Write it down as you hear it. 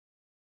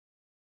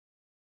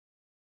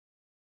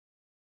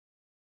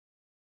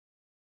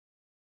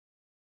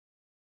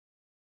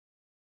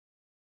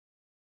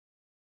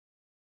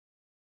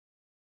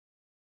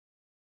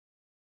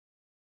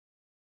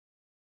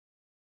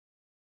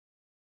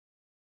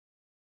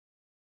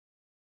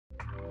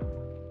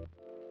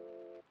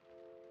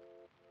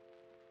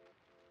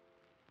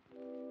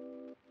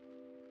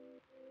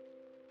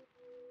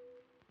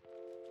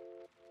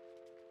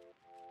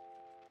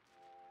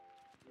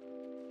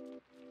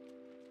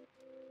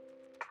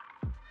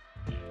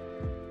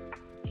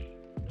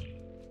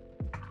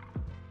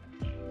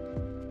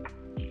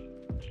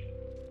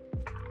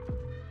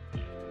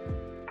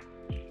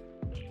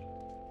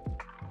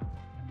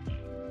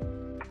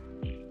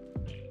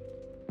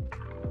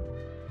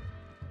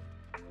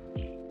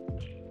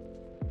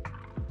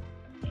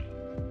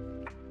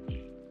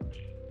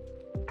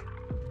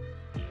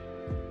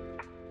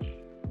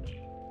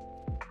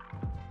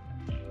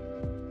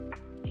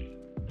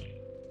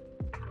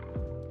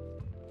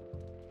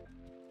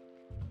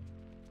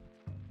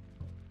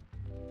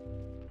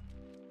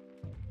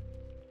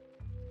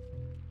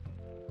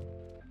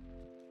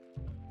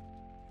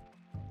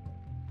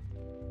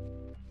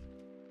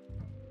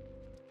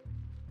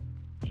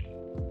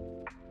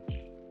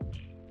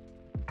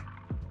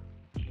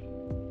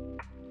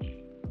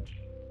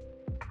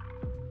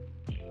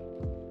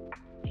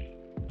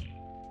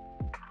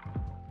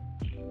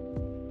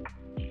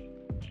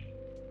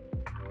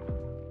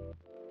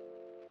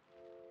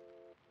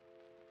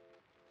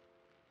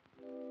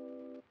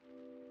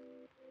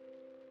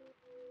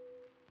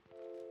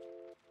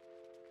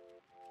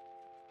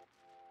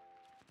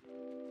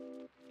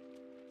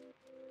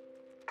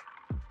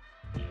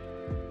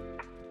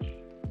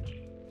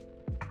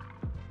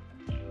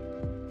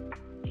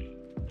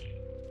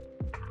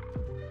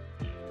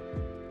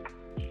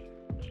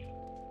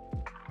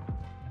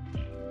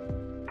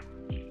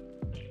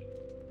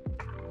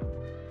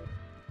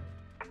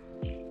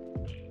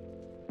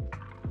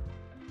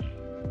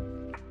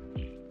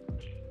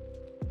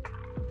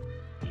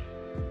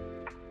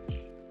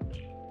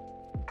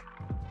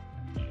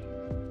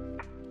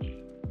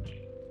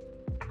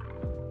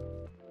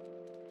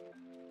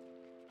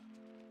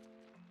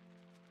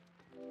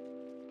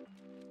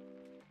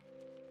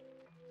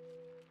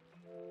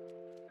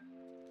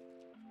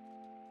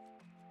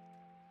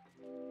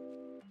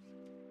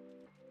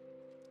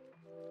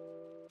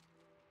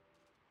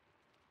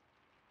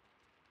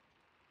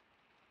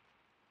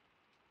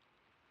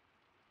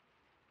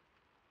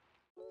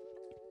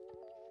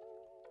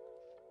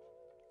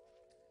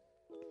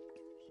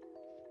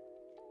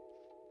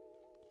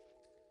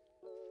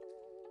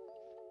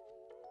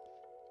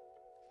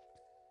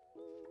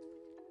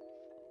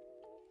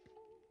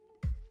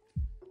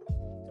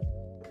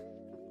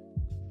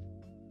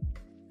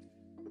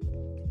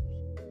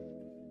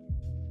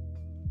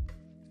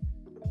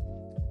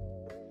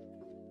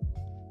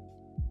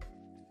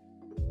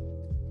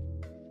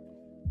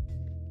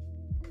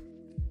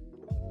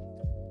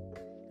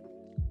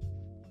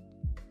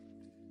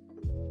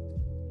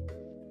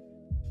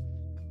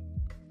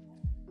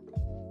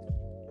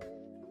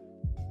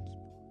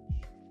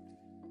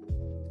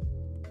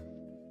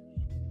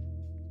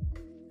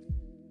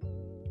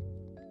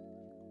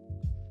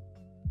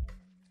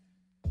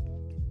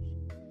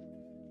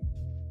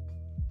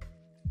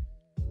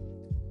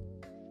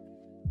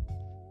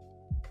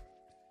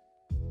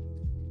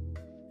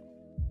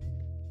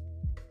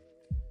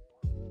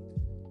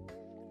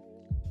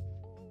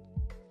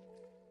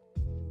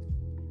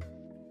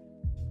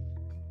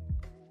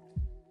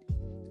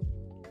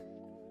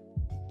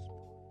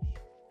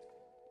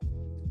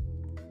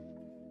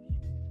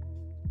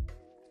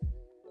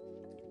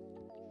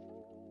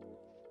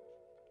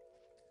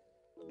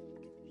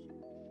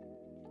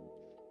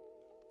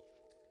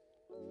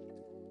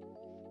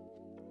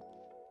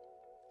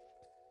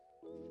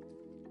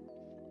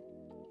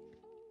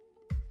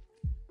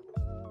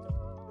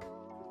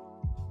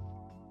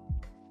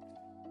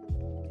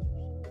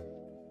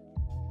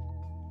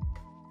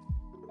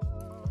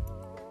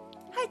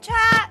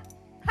chat!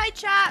 Hi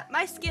chat!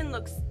 My skin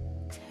looks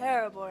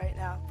terrible right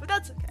now, but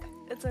that's okay.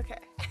 It's okay.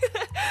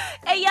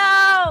 Hey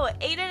yo!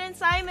 Aiden and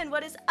Simon,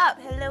 what is up?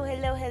 Hello,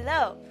 hello,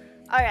 hello.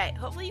 Alright,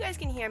 hopefully you guys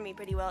can hear me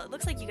pretty well. It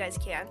looks like you guys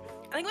can.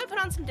 I think I'm gonna put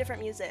on some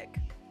different music.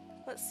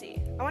 Let's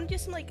see. I want to do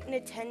some like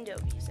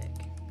Nintendo music.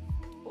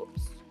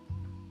 Oops.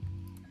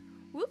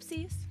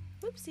 Whoopsies.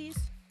 Whoopsies.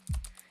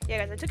 Yeah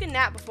guys, I took a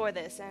nap before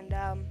this and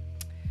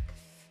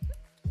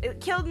it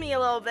killed me a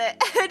little bit.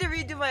 I had to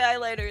redo my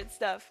eyeliner and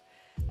stuff.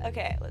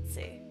 Okay, let's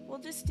see. We'll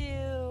just do...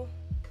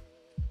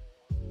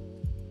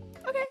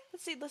 Okay,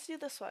 let's do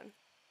this one.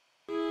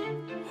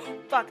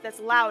 Fuck, that's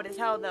loud as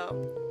hell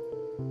though.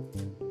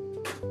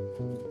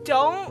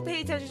 Don't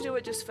pay attention to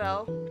what just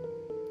fell.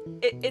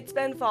 It's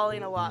been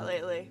falling a lot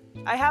lately.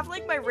 I have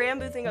like my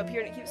Rambo thing up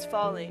here and it keeps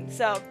falling,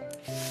 so...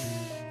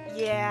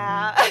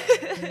 Yeah.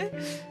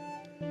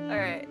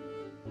 Alright.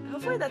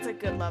 Hopefully that's a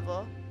good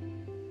level.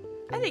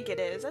 I think it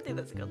is. I think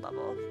that's a good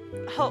level.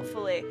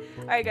 Hopefully.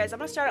 Alright guys, I'm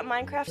gonna start up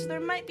Minecraft, so there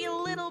might be a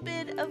little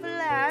bit of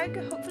lag.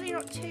 Hopefully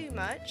not too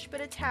much,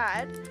 but a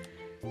tad.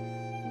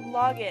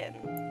 Log in.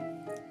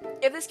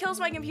 If this kills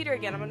my computer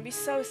again, I'm gonna be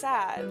so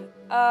sad.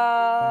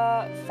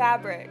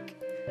 Fabric.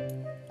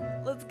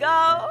 Let's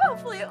go.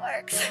 Hopefully it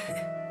works.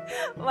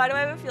 Why do I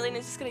have a feeling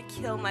it's just gonna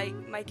kill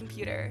my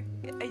computer?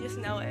 I just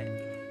know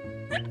it.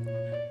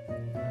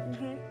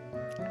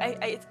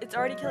 It's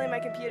already killing my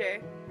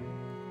computer.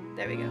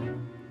 There we go.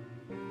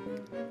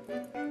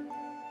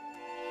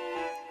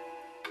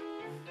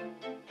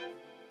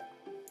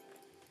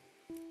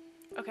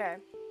 Okay.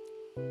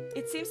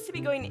 It seems to be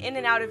going in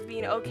and out of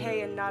being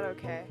okay and not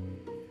okay.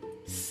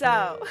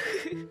 So.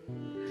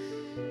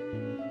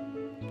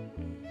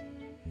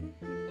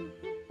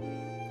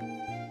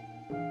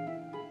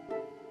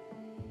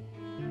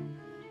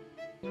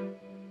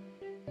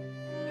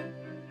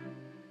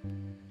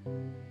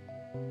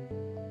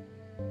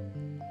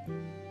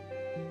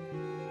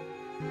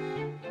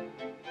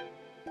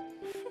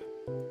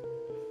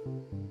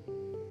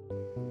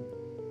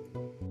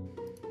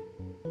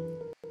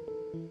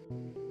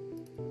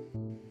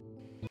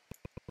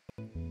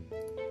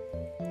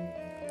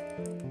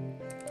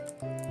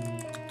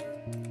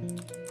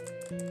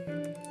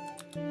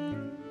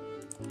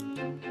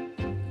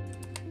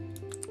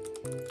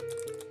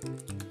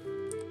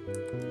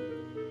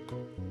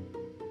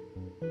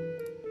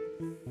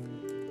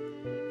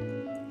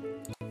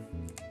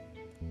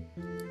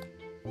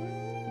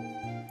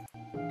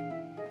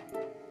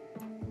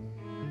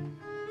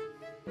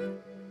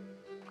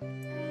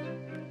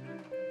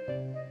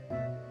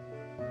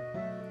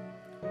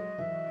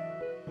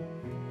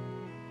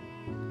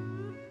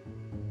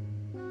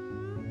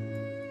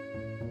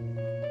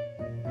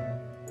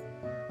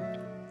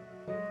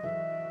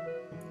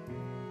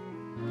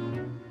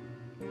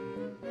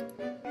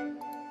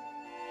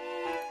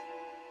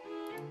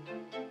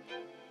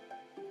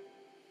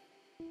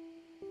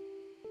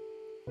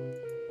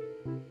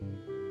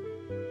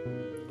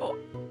 Oh.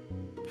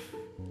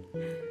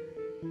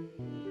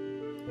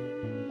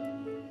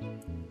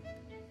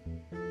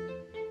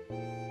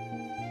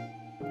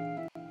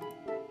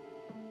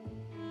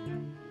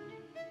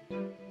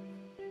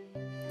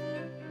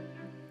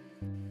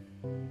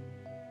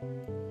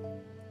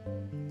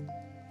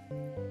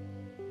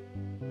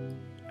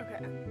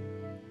 Okay.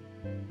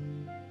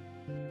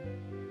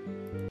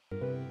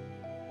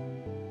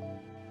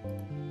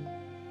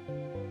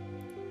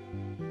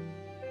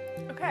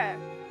 Okay.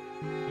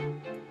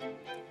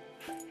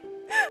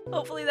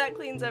 Hopefully that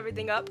cleans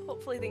everything up.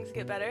 Hopefully things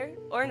get better.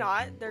 Or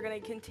not. They're gonna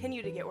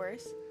continue to get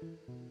worse.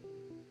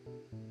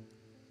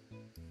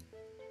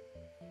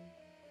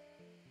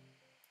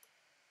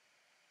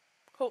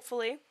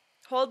 Hopefully.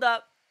 Hold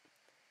up.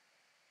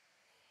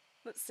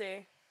 Let's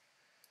see.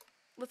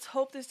 Let's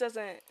hope this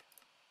doesn't...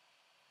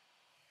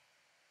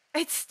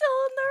 It's still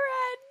in the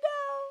red.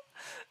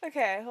 No.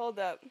 Okay, hold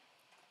up.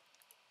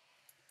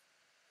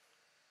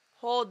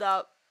 Hold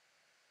up.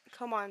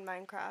 Come on,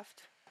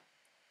 Minecraft.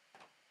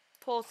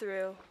 Pull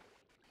through.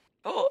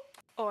 Oh,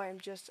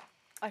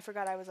 I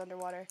forgot I was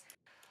underwater.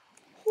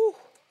 Whew.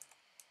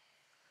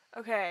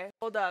 Okay,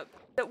 hold up.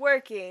 Is it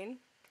working?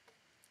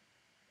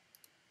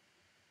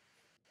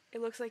 It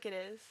looks like it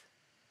is.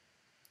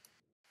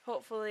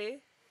 Hopefully.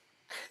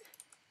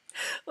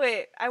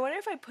 Wait, I wonder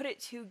if I put it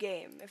to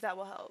game, if that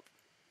will help.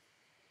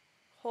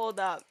 Hold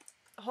up.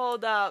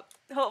 Hold up.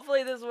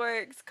 Hopefully this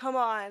works. Come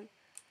on.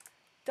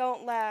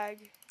 Don't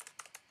lag.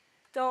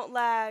 Don't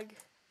lag.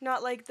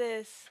 Not like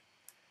this.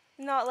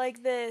 Not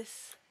like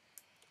this.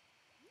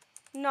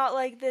 Not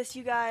like this,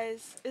 you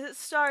guys. Is it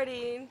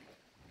starting?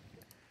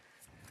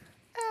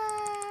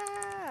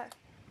 Ah!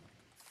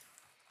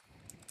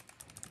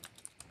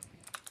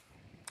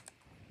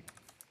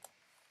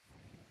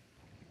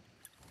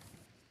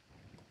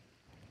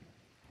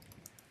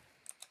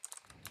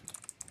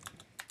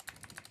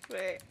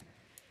 Wait.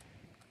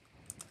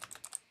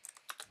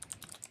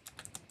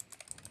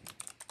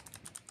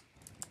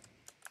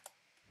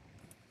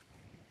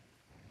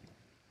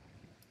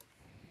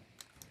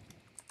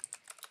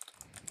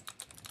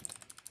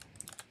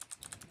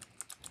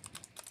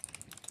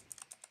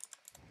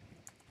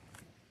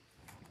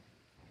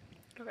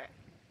 Okay.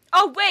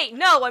 Oh, wait,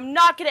 no, I'm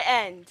not gonna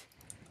end.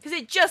 Because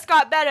it just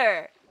got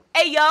better.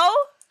 Hey, yo?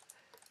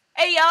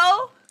 Hey,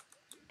 yo?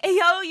 Hey,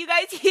 yo, you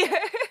guys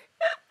here?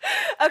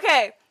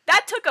 Okay,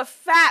 that took a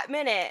fat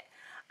minute.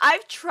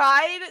 I've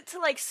tried to,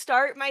 like,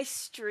 start my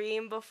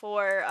stream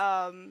before,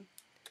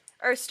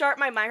 or start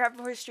my Minecraft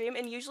before stream,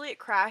 and usually it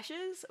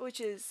crashes,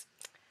 which is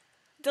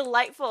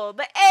delightful.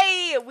 But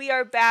hey, we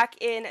are back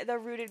in the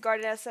Rooted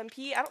Garden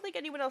SMP. I don't think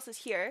anyone else is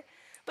here,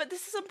 but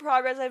this is some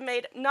progress I've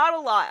made. Not a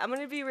lot. I'm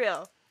gonna be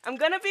real.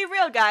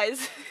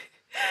 Guys.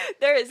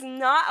 There is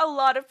not a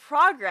lot of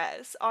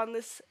progress on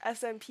this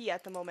SMP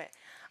at the moment.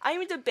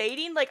 I'm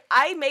debating, like,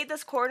 I made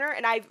this corner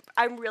and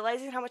I'm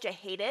realizing how much I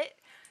hate it.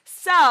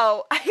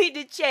 So I need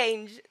to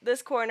change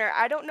this corner.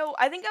 I don't know.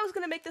 I think I was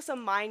gonna make this a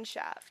mine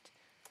shaft.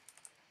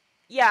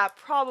 Yeah,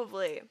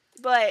 probably.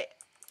 But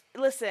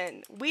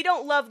listen, we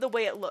don't love the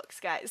way it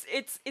looks, guys.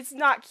 It's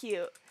not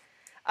cute.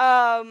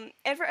 And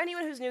for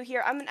anyone who's new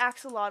here, I'm an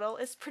axolotl.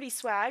 It's pretty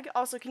swag.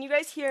 Also, can you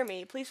guys hear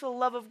me? Please, for the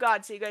love of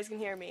God, so you guys can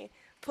hear me.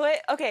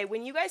 Okay,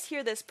 when you guys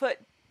hear this, put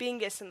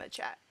Bingus in the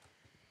chat.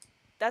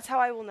 That's how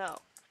I will know.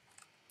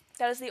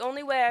 That is the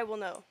only way I will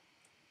know.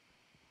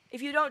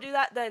 If you don't do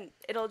that, then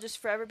it'll just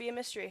forever be a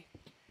mystery.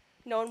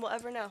 No one will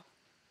ever know.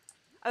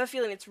 I have a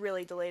feeling it's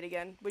really delayed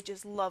again, which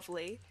is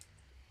lovely.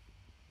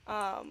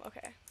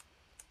 Okay.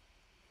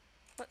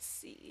 Let's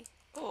see.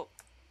 Oh.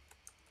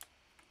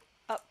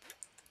 Up.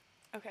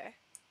 Okay.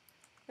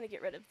 I'm gonna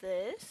get rid of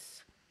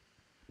this.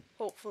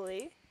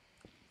 Hopefully.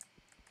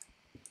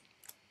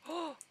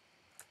 Oh.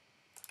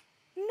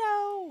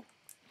 No!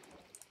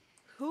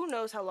 Who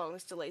knows how long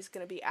this delay is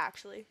gonna be,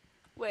 actually.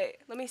 Wait,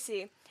 let me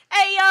see.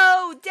 Hey,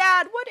 yo!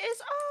 Dad, what is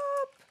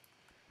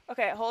up?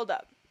 Okay, hold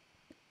up.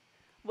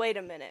 Wait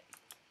a minute.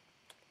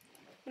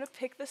 I'm gonna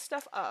pick this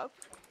stuff up.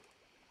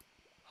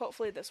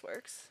 Hopefully this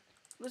works.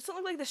 It doesn't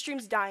look like the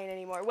stream's dying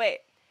anymore. Wait.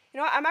 You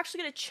know what? I'm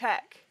actually gonna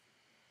check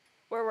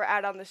where we're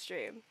at on the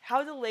stream.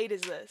 How delayed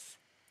is this?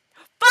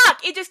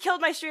 Fuck! It just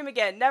killed my stream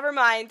again. Never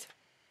mind.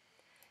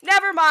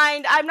 Never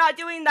mind, I'm not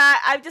doing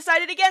that. I've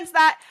decided against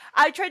that.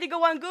 I tried to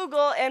go on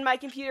Google and my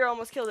computer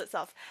almost killed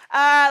itself.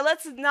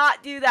 Let's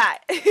not do that.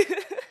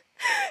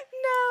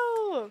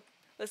 No.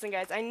 Listen,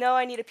 guys, I know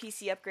I need a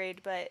PC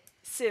upgrade, but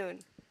soon.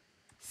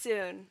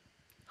 Soon.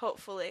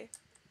 Hopefully.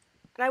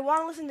 And I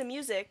want to listen to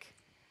music,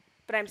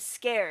 but I'm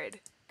scared.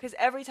 Because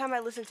every time I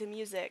listen to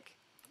music,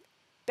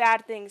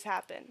 bad things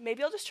happen.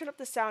 Maybe I'll just turn up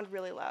the sound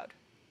really loud.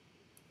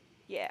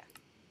 Yeah.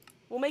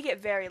 We'll make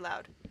it very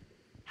loud.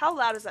 How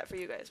loud is that for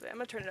you guys? Wait, I'm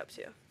gonna turn it up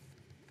too.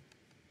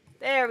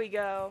 There we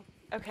go.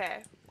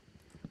 Okay.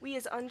 We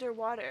is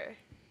underwater.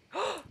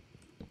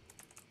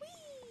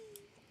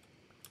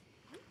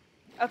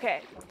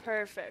 Okay,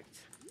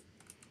 perfect.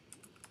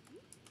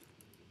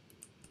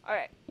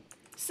 Alright.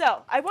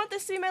 So, I want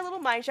this to be my little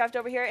mine shaft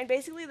over here, and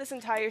basically this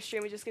entire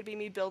stream is just gonna be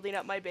me building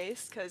up my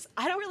base, because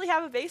I don't really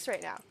have a base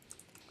right now.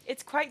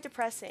 It's quite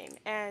depressing,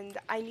 and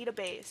I need a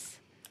base.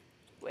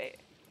 Wait.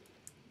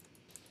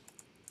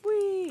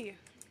 Whee!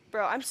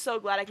 Bro, I'm so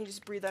glad I can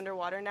just breathe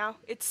underwater now.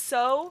 It's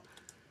so...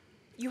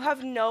 You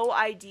have no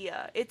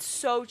idea. It's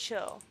so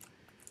chill.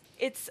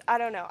 I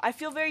don't know. I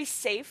feel very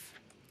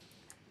safe.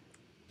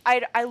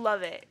 I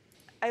love it.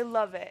 I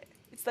love it.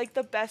 It's like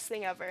the best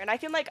thing ever. And I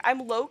can, like,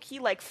 I'm low-key,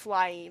 like,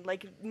 flying,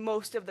 like,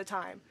 most of the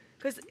time.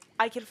 Because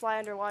I can fly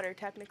underwater,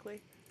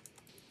 technically.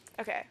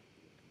 Okay.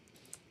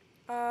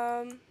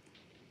 Yeah,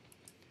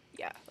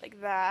 like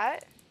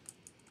that.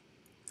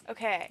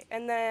 Okay,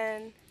 and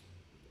then...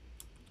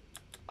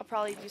 I'll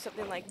probably do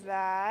something like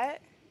that.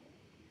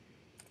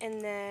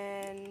 And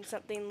then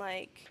something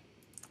like...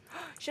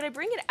 Should I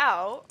bring it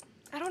out?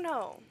 I don't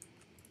know.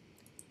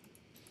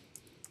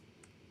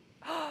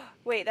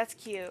 Wait, that's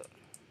cute.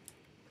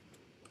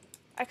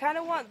 I kind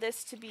of want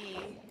this to be...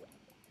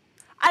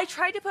 I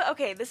tried to put...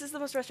 Okay, this is the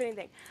most frustrating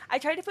thing. I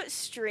tried to put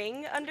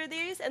string under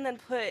these and then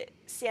put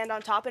sand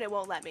on top and it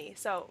won't let me.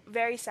 So,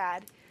 very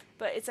sad.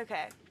 But it's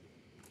okay.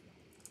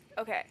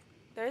 Okay,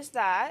 there's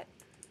that.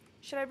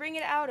 Should I bring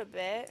it out a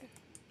bit?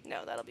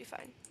 No, that'll be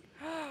fine.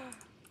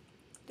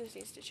 This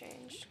needs to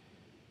change.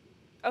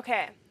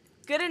 Okay.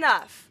 Good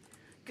enough.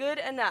 Good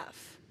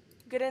enough.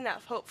 Good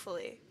enough,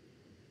 hopefully.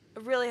 I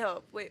really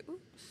hope. Wait,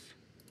 oops.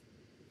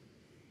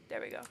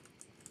 There we go.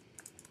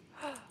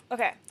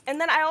 Okay.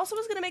 And then I also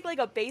was going to make, like,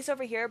 a base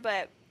over here,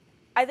 but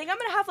I think I'm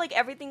going to have, like,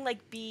 everything,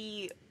 like,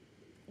 be,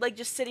 like,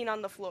 just sitting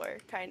on the floor,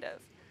 kind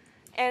of.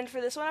 And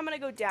for this one, I'm going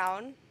to go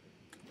down.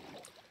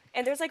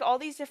 And there's, like, all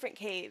these different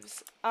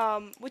caves,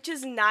 which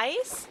is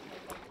nice,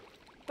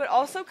 but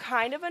also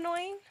kind of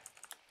annoying.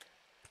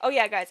 Oh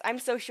yeah, guys, I'm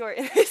so short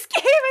in this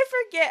game. I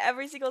forget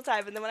every single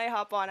time. And then when I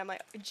hop on, I'm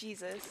like,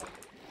 Jesus.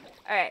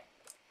 Alright.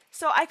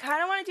 So I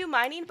kind of want to do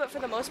mining, but for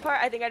the most part,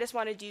 I think I just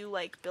want to do,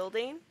 like,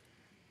 building.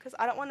 Because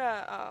I don't want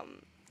to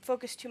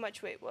focus too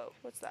much. Wait, whoa.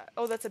 What's that?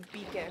 Oh, that's a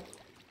beacon.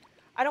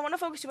 I don't want to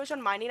focus too much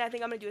on mining. I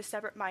think I'm going to do a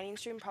separate mining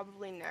stream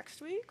probably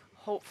next week.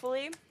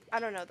 Hopefully. I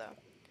don't know, though.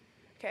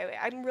 Okay, wait.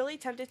 I'm really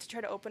tempted to try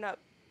to open up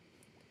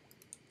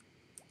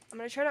I'm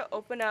gonna try to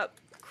open up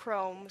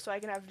Chrome so I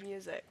can have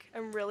music.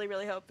 I'm really,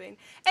 really hoping.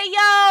 Hey,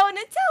 yo,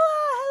 Nutella!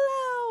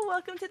 Hello!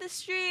 Welcome to the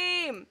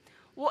stream!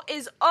 What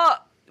is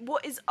up?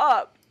 What is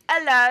up?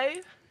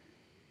 Hello?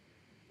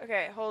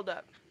 Okay, hold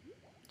up.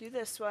 Do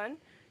this one.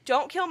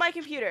 Don't kill my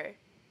computer.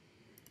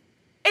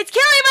 It's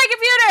killing my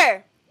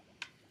computer!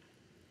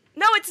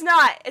 No, it's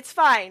not. It's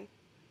fine.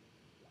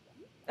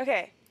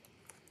 Okay.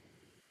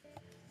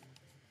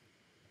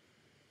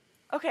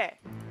 Okay.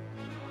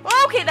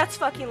 Okay, that's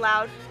fucking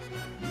loud.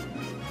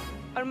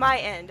 On my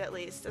end, at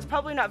least. It's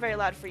probably not very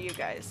loud for you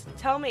guys.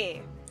 Tell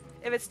me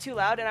if it's too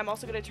loud, and I'm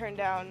also gonna turn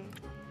down.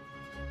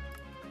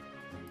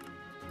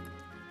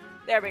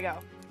 There we go.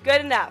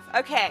 Good enough.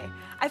 Okay.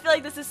 I feel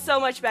like this is so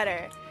much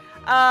better.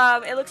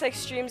 It looks like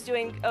stream's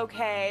doing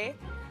okay.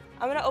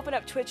 I'm gonna open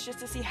up Twitch just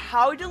to see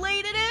how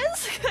delayed it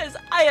is, because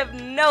I have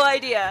no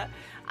idea.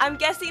 I'm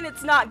guessing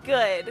it's not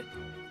good.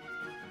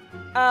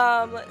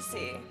 Let's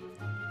see.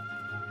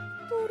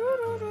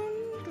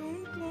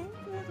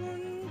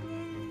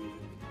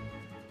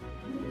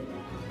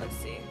 Let's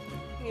see.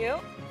 You?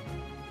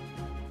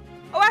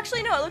 Oh,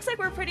 actually, no. It looks like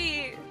we're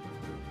pretty...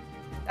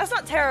 That's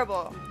not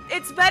terrible.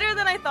 It's better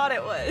than I thought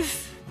it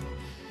was.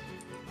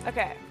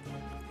 Okay.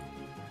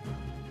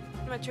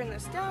 I'm gonna turn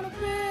this down a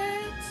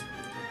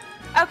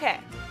bit. Okay.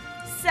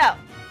 So,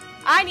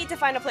 I need to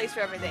find a place for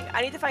everything.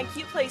 I need to find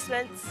cute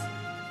placements.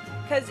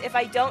 Because if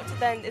I don't,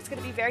 then it's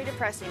going to be very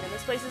depressing. And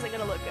this place isn't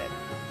going to look good.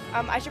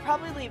 I should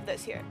probably leave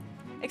this here.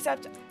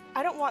 Except,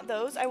 I don't want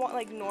those. I want,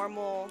 like,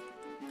 normal...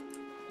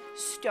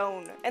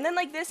 stone. And then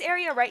like this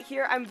area right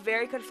here, I'm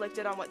very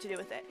conflicted on what to do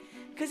with it.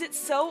 Because it's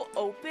so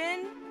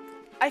open,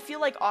 I feel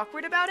like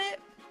awkward about it.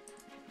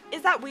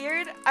 Is that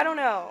weird? I don't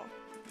know.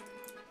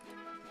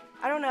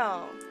 I don't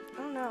know.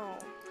 I don't know.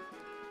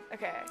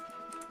 Okay.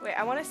 Wait,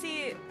 I want to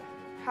see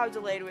how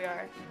delayed we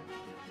are.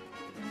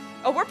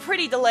 Oh, we're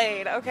pretty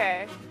delayed.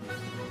 Okay.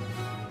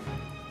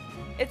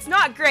 It's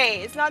not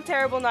great. It's not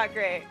terrible, not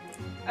great.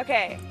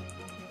 Okay.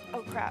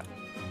 Oh, crap.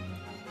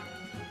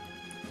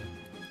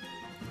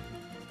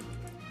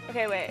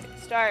 Okay, wait.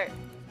 Start.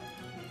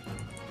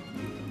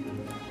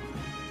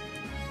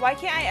 Why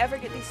can't I ever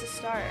get these to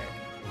start?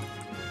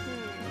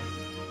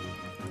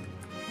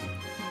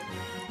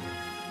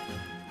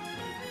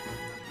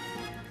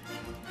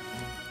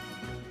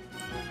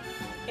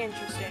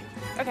 Interesting.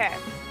 Okay.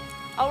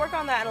 I'll work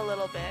on that in a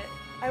little bit.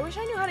 I wish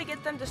I knew how to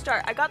get them to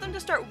start. I got them to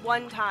start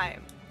one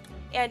time,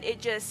 and it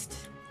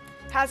just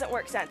hasn't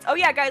worked since. Oh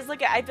yeah, guys,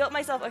 look at I built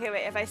myself. Okay,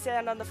 wait. If I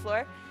stand on the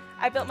floor,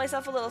 I built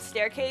myself a little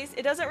staircase.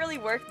 It doesn't really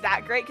work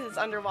that great because it's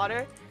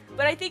underwater,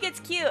 but I think it's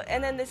cute.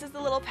 And then this is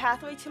the little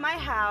pathway to my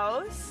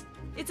house.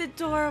 It's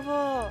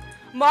adorable.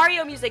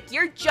 Mario music.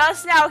 You're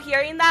just now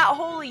hearing that?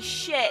 Holy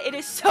shit. It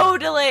is so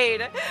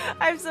delayed.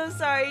 I'm so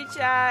sorry,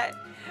 chat.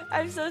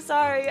 I'm so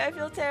sorry. I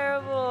feel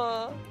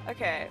terrible.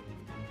 Okay.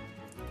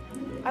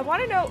 I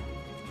want to know,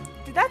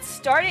 did that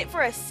start it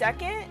for a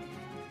second?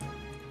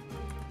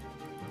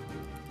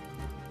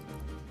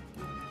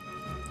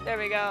 There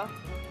we go.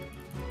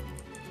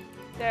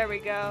 There we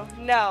go.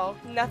 No,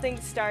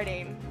 nothing's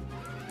starting.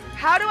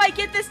 How do I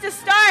get this to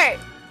start?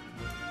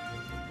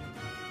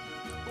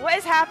 What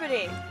is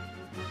happening?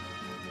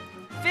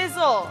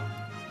 Fizzle.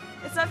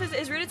 It's not fizzle.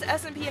 It's rooted to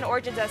SMP and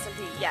origins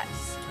SMP.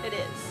 Yes, it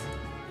is.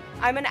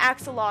 I'm an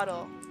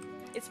axolotl.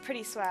 It's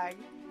pretty swag.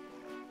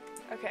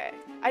 Okay.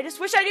 I just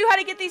wish I knew how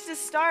to get these to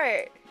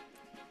start.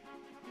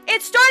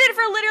 It started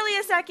for literally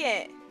a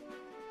second.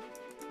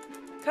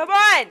 Come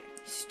on.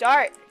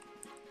 Start.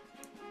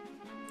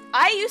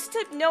 I used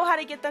to know how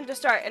to get them to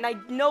start, and I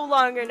no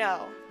longer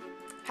know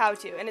how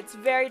to, and it's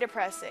very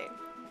depressing.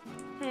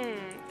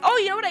 Oh,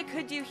 you know what I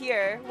could do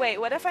here? Wait,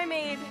 what if I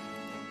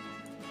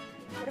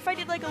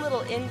did like a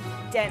little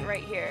indent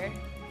right here?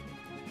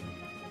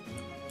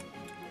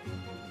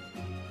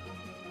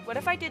 What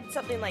if I did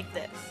something like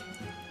this?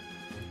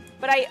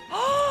 But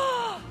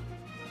oh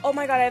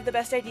my god, I have the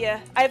best idea.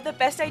 I have the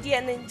best idea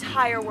in the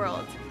entire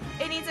world.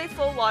 It needs a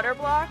full water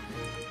block.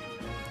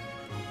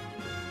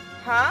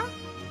 Huh?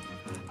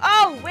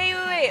 Oh,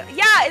 wait.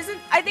 Yeah,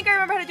 I think I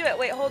remember how to do it.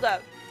 Wait, hold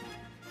up.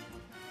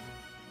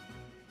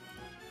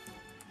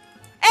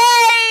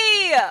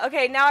 Hey!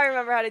 Okay, now I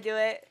remember how to do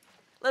it.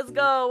 Let's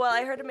go. Well,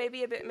 I heard it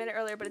maybe a minute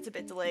earlier, but it's a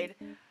bit delayed.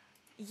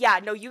 Yeah,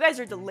 no, you guys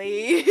are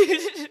delayed.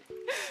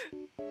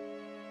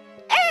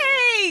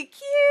 Hey,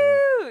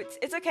 cute.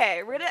 It's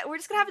okay. We're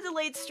just gonna have a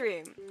delayed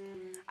stream.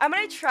 I'm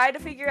gonna try to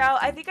figure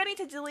out. I think I need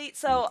to delete.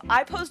 So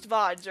I post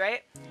VODs,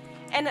 right?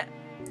 And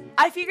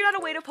I figured out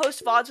a way to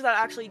post VODs without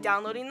actually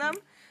downloading them.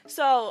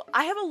 So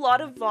I have a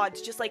lot of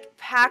VODs just like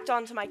packed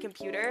onto my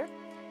computer,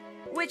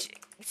 which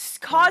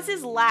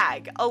causes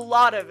lag, a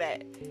lot of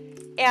it.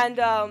 And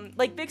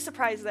like big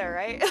surprise there,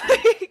 right?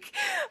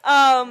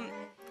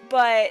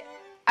 But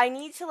I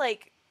need to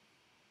like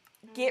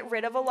get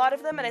rid of a lot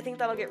of them, and I think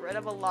that'll get rid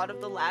of a lot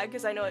of the lag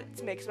because I know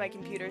it makes my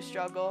computer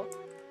struggle.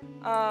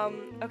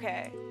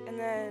 Okay, and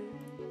then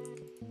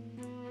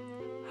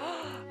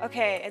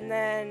okay, and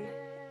then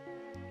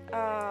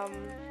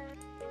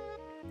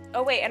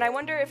oh wait, and I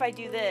wonder if I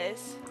do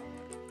this.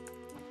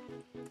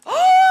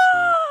 Oh!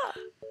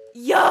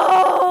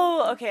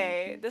 Yo!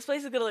 Okay, this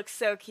place is gonna look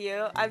so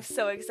cute. I'm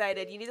so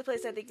excited. You need to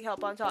place, I think,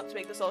 help on top to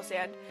make the soul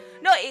sand.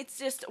 No, it's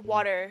just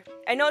water.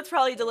 I know it's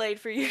probably delayed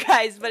for you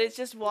guys, but it's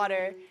just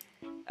water.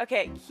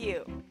 Okay,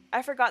 cute.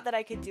 I forgot that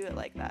I could do it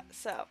like that,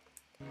 so.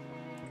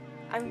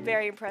 I'm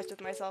very impressed with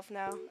myself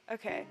now.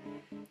 Okay,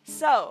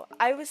 so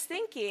I was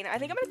thinking, I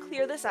think I'm gonna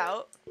clear this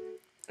out,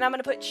 and I'm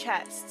gonna put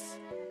chests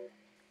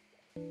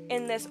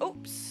in this.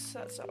 Oops,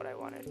 that's not what I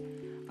wanted.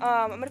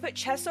 I'm gonna put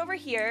chests over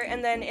here,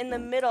 and then in the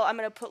middle, I'm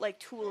gonna put like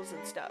tools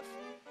and stuff,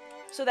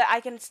 so that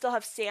I can still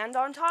have sand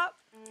on top,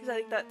 because I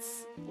think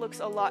that's looks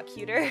a lot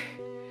cuter.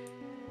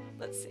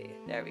 Let's see,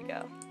 there we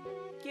go.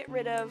 Get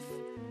rid of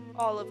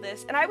all of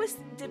this, and I was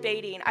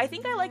debating. I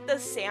think I like the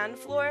sand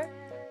floor,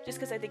 just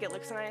because I think it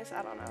looks nice.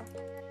 I don't know.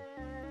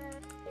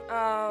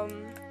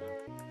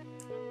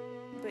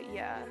 But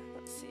yeah,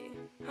 let's see.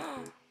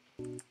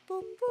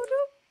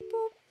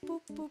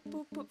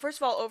 First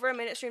of all, over a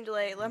minute stream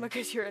delay, Lemma,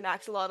 because you're an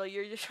axolotl.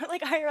 You're just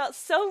like IRL.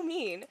 So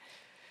mean.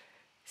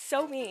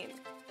 So mean.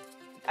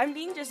 I'm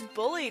being just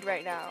bullied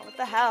right now. What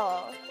the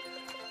hell?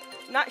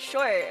 I'm not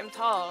short. I'm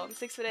tall. I'm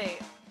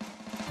 6'8".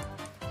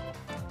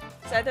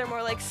 Said they're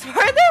more like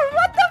smart.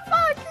 What the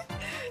fuck?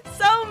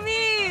 So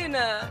mean.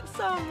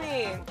 So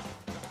mean.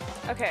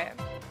 Okay.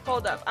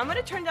 Hold up. I'm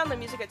gonna turn down the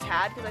music a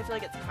tad because I feel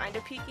like it's kind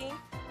of peaking.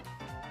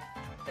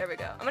 There we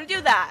go. I'm gonna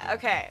do that.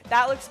 Okay.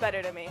 That looks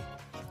better to me.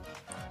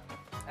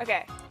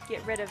 Okay,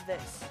 get rid of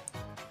this.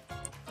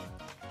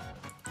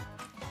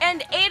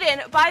 And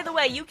Aiden, by the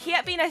way, you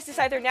can't be nice to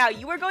Scyther now.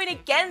 You were going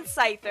against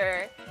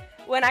Scyther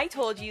when I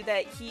told you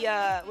that he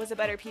was a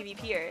better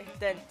PvPer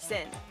than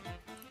Sin.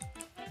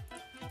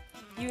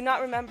 You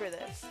not remember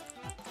this.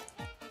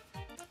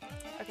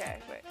 Okay,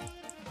 wait.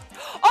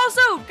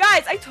 Also,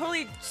 guys, I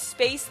totally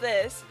spaced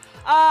this.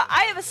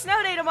 I have a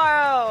snow day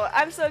tomorrow.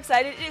 I'm so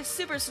excited. It is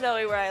super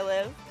snowy where I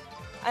live.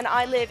 And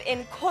I live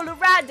in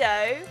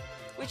Colorado,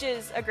 which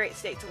is a great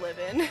state to live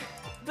in.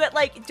 But,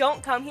 like,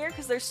 don't come here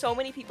because there's so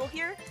many people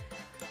here.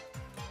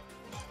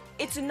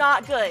 It's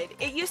not good.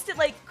 It used to,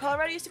 like,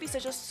 Colorado used to be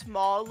such a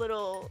small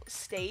little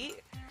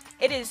state.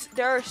 It is,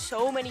 there are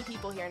so many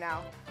people here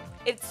now.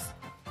 It's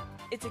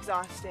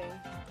exhausting.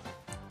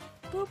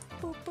 Boop,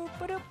 boop, boop,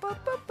 boop, boop,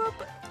 boop,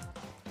 boop.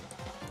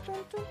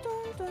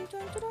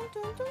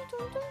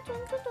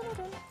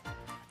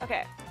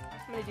 Okay,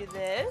 I'm gonna do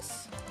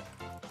this.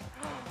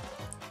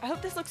 I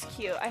hope this looks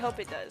cute. I hope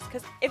it does,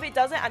 because if it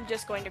doesn't, I'm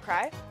just going to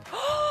cry.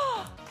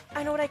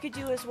 I know what I could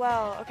do as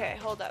well. Okay,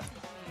 hold up.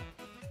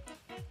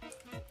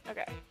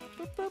 Okay.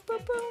 Boop, boop,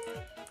 boop, boop.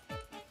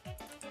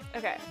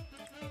 Okay.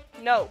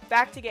 No,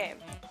 back to game.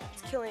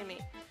 It's killing me.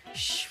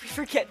 Shh, we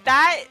forget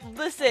that.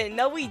 Listen,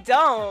 no, we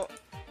don't.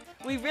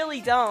 We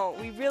really don't.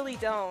 We really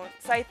don't.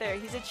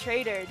 Scyther, he's a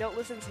traitor. Don't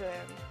listen to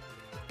him.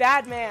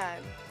 Bad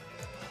man.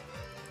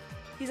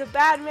 He's a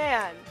bad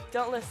man.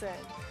 Don't listen.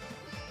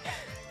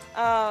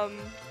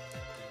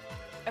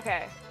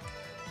 Okay.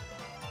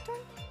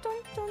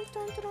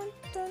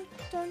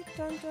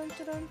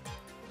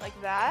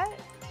 Like that,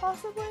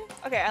 possibly?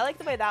 Okay, I like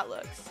the way that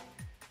looks.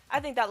 I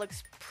think that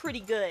looks pretty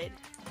good.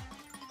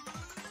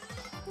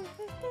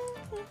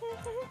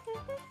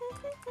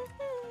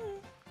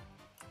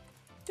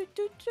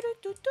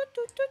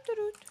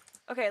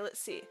 Okay, let's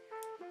see.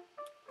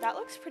 That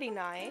looks pretty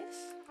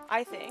nice,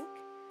 I think.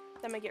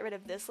 Then I'm gonna get rid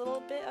of this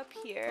little bit up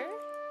here.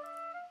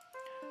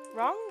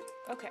 Wrong?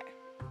 Okay.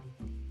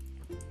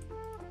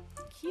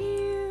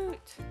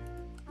 Cute.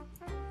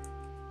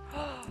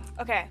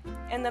 Okay,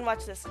 and then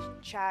watch this,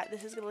 chat.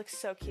 This is gonna look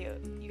so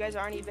cute. You guys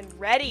aren't even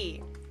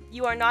ready.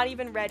 You are not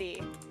even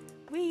ready.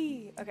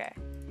 Whee! Okay.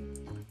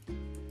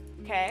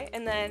 Okay,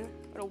 and then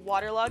I'm gonna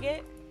waterlog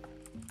it.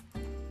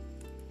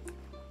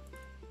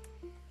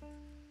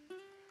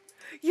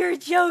 You're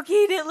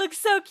joking! It looks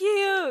so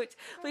cute!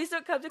 Please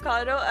don't come to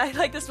Colorado. I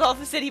like the small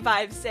city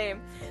vibes.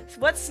 Same.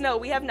 What's snow?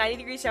 We have 90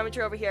 degrees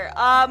temperature over here.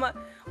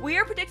 We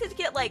are predicted to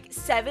get like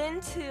 7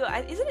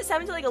 to, isn't it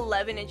 7 to like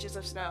 11 inches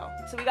of snow?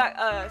 So we got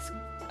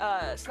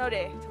snow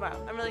day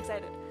tomorrow. I'm really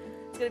excited.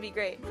 It's gonna be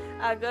great.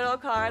 Good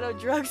old Colorado,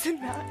 drugs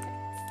and mountains.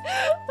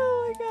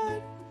 Oh my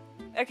god.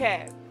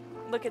 Okay,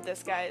 look at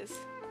this, guys.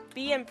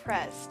 Be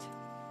impressed.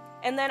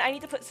 And then I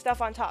need to put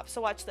stuff on top,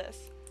 so watch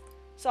this.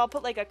 So I'll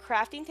put like a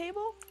crafting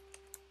table.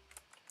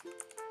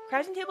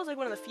 Crafting table is like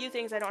one of the few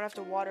things I don't have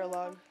to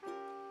waterlog.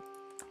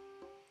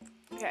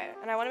 Okay,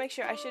 and I want to make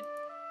sure I should...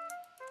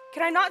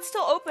 Can I not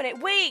still open it?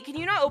 Wait, can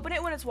you not open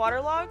it when it's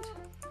waterlogged?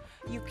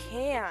 You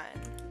can.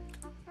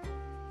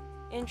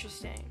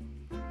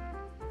 Interesting.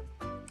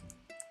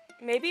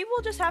 Maybe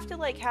we'll just have to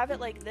like have it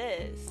like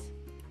this.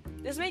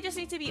 This may just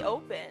need to be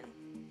open.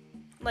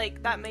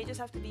 Like, that may just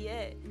have to be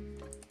it.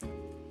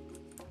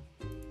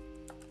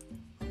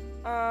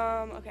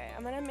 Okay,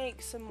 I'm gonna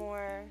make some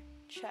more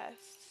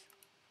chests.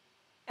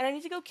 And I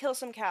need to go kill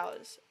some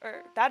cows.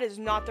 Or, that is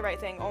not the right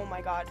thing. Oh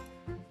my god.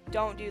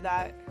 Don't do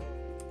that.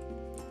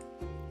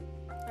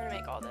 I'm gonna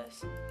make all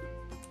this.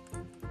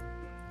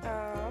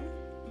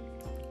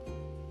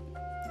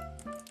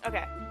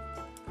 Okay.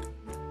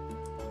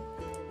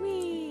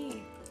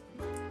 Whee!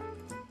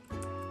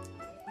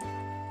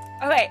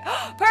 Okay,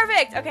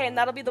 perfect! Okay, and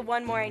that'll be the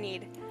one more I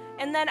need.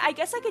 And then I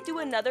guess I could do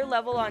another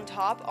level on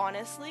top,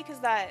 honestly, because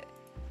that...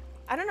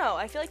 I don't know,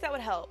 I feel like that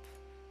would help.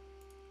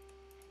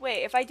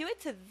 Wait, if I do it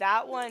to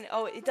that one...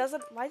 Oh, it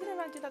doesn't... Why did I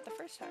not do that the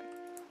first time?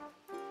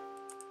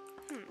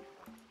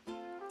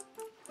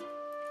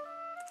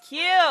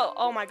 Cute!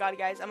 Oh my god,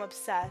 guys, I'm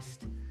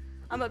obsessed.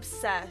 I'm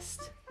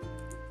obsessed.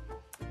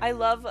 I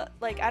love,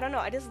 like, I don't know,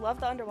 I just love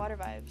the underwater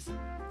vibes.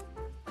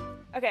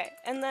 Okay,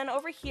 and then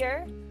over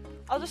here,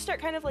 I'll just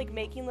start kind of, like,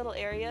 making little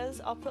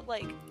areas. I'll put,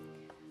 like,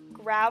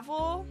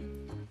 gravel.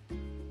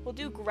 We'll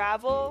do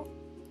gravel.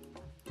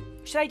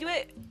 Should I do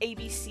it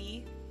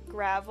ABC?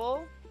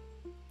 Gravel.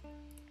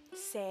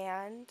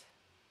 Sand.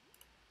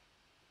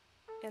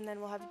 And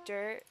then we'll have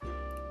dirt.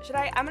 Should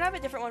I? I'm gonna have a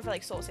different one for,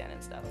 like, soul sand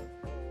and stuff.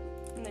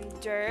 And then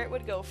dirt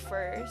would go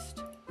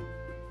first.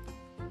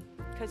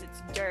 Because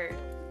it's dirt.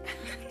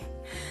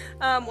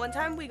 One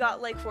time we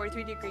got like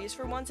 43 degrees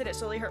for once and it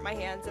slowly hurt my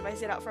hands if I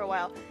stayed out for a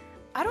while.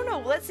 I don't know,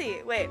 let's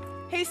see, wait.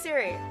 Hey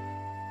Siri,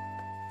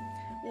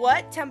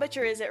 what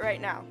temperature is it right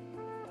now?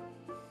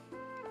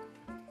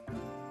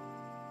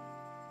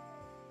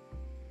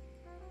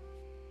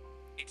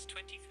 It's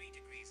 23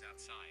 degrees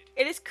outside.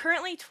 It is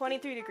currently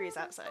 23 degrees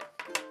outside.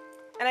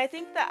 And I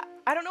think that,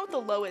 I don't know what the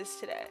low is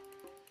today.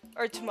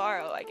 Or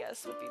tomorrow, I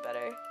guess, would be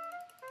better.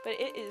 But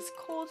it is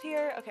cold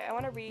here. Okay, I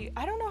want to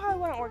I don't know how I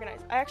want to organize.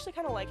 I actually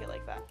kind of like it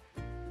like that.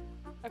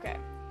 Okay,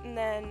 and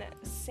then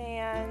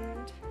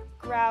sand,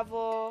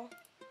 gravel.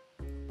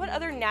 What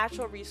other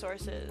natural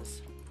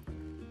resources?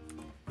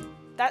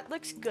 That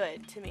looks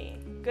good to me.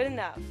 Good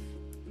enough.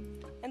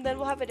 And then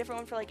we'll have a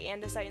different one for like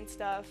andesite and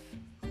stuff.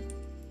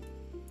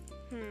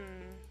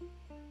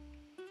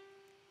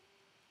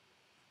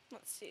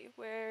 Let's see,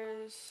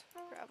 where's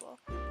gravel?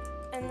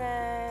 And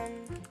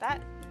then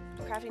that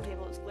crafting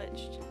table is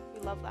glitched. We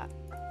love that.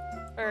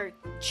 Or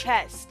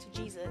chest,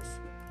 Jesus.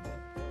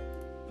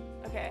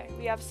 Okay,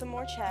 we have some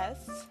more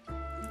chests.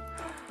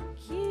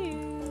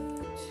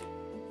 Cute.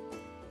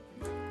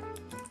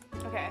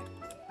 Okay.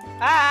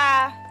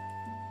 Ah!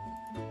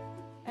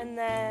 And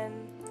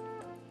then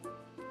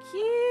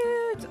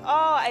cute.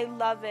 Oh, I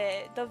love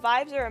it. The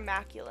vibes are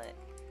immaculate.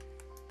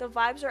 The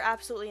vibes are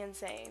absolutely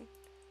insane.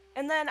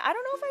 And then I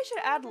don't know if I should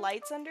add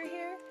lights under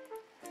here.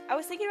 I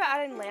was thinking about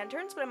adding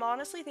lanterns, but I'm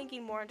honestly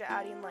thinking more into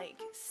adding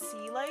like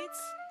sea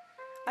lights.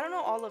 I don't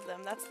know all of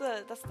them. That's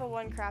the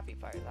one crappy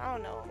part. I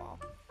don't know them all.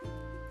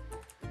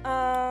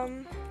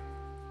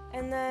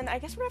 And then I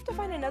guess we're gonna have to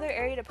find another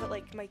area to put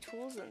like my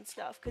tools and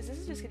stuff, because this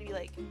is just gonna be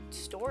like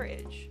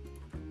storage.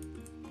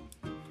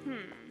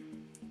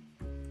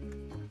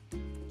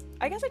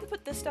 I guess I could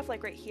put this stuff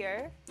like right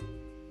here.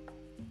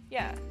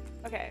 Yeah.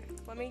 Okay.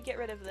 Let me get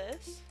rid of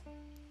this.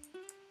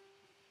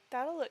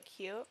 That'll look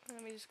cute.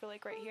 Let me just go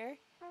like right here.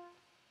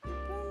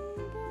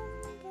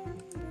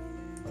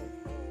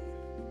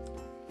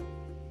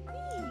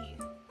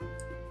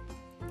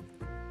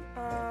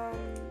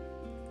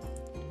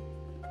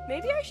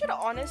 Maybe I should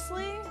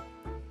honestly...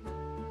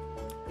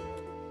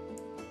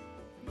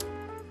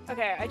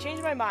 Okay, I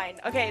changed my mind.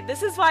 Okay,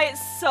 this is why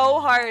it's so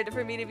hard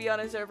for me to be on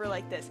a server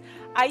like this.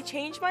 I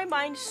changed my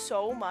mind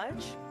so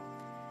much,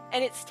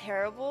 and it's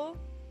terrible,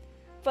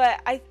 but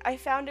I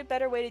found a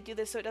better way to do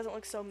this so it doesn't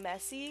look so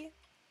messy.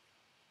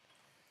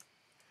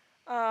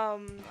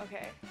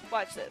 Okay,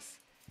 watch this.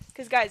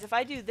 Because guys, if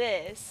I do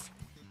this,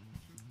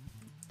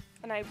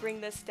 and I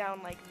bring this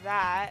down like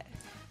that,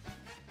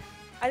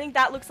 I think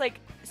that looks like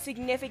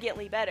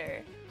significantly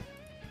better.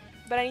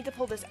 But I need to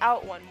pull this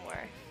out one more.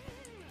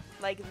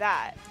 Like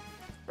that.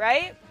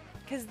 Right?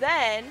 Because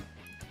then,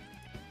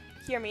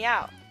 hear me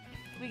out.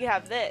 We could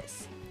have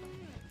this.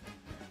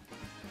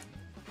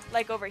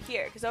 Like over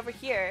here. Because over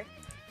here,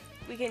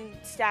 we can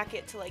stack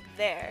it to like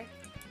there.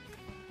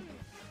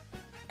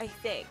 I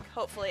think.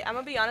 Hopefully. I'm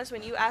going to be honest,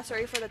 when you asked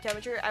sorry for the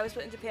temperature, I was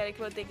put into panic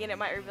mode thinking it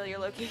might reveal your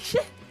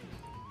location.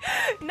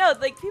 No,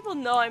 like people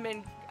know I'm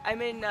in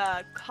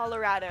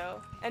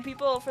Colorado, and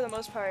people for the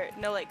most part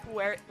know like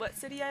what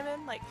city I'm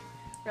in, like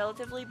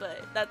relatively,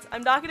 but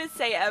I'm not gonna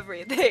say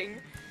everything.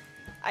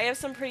 I have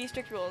some pretty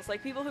strict rules.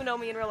 Like people who know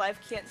me in real life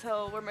can't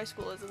tell where my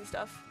school is and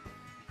stuff.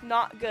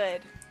 Not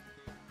good.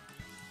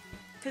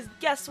 Cause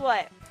guess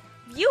what?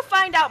 If you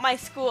find out my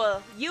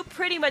school, you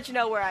pretty much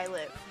know where I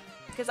live.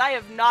 Because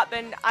I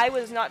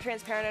was not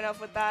transparent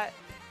enough with that,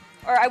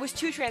 or I was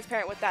too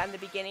transparent with that in the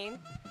beginning.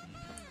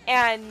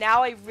 And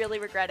now I really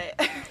regret it.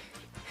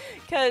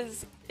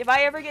 Because if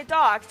I ever get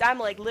doxxed, I'm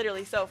like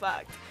literally so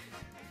fucked.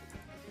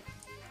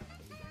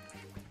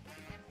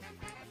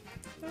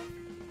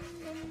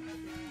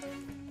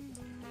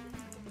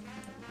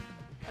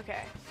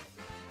 Okay.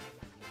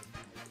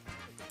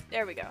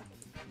 There we go.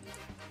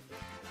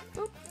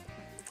 Oop.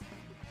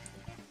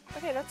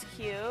 Okay, that's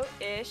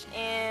cute-ish.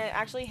 And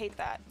actually hate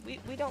that.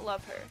 We don't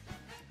love her.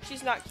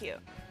 She's not cute.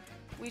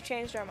 We've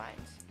changed our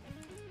minds.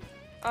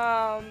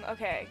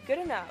 Okay, good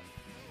enough.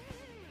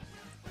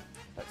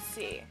 Let's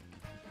see.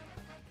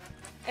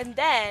 And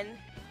then,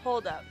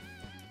 hold up.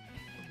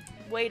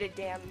 Wait a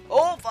damn.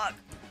 Oh, fuck!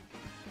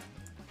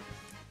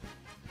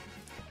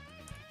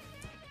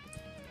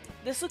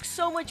 This looks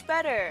so much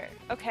better.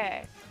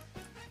 Okay.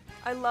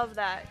 I love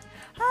that.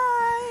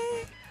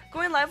 Hi.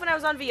 Going live when I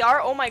was on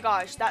VR? Oh my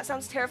gosh, that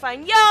sounds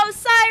terrifying. Yo,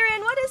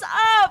 Siren, what is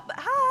up?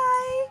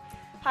 Hi.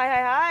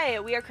 Hi.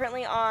 We are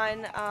currently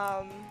on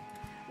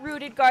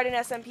Rooted Garden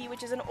SMP,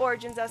 which is an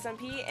Origins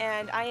SMP,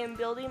 and I am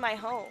building my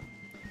home.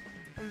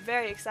 I'm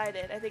very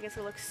excited. I think it's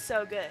gonna look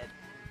so good.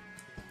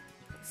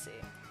 Let's see.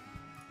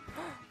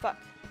 Fuck.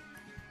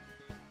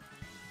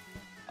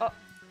 Oh.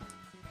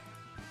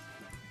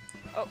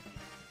 Oh.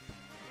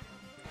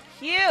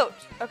 Cute.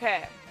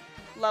 Okay.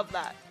 Love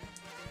that.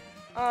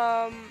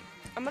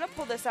 I'm gonna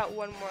pull this out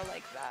one more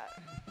like that.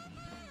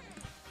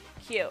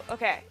 Cute.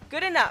 Okay.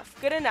 Good enough.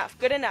 Good enough.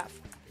 Good enough.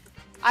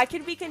 I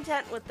can be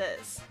content with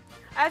this.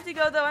 I have to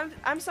go though.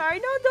 I'm sorry.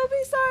 No, don't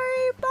be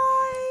sorry.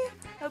 Bye.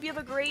 I hope you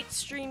have a great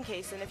stream,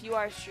 Kason, if you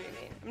are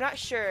streaming. I'm not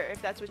sure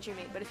if that's what you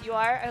mean, but if you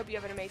are, I hope you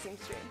have an amazing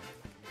stream.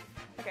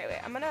 Okay, wait.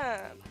 I'm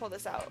gonna pull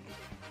this out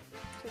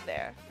to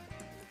there.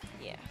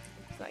 Yeah.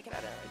 So I can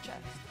add another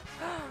chest.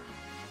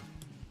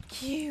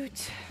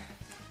 Cute.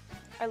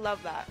 I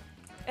love that.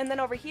 And then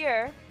over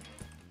here,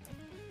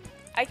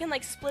 I can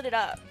like split it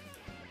up,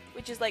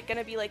 which is like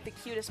gonna be like the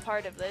cutest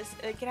part of this.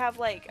 It can have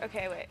like,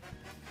 okay, wait.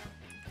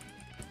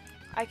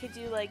 I could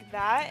do like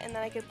that, and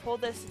then I could pull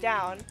this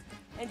down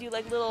and do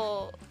like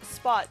little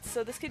spots.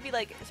 So this could be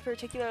like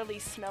particularly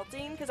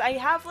smelting, because I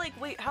have like,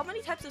 wait, how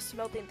many types of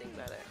smelting things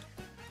are there?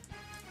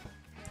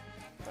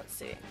 Let's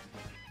see.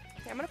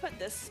 Okay, I'm gonna put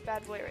this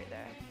bad boy right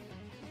there.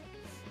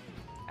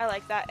 I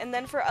like that. And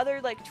then for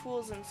other like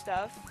tools and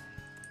stuff,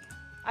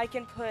 I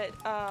can put,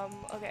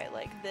 okay,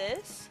 like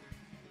this.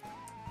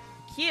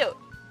 Cute.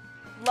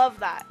 Love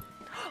that.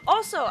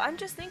 Also, I'm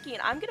just thinking,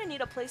 I'm gonna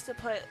need a place to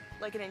put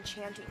like an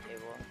enchanting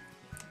table.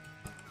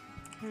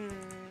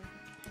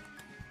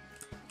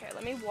 Okay,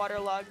 let me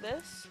waterlog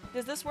this.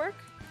 Does this work?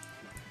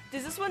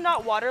 Does this one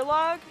not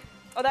waterlog?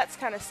 Oh, that's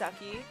kind of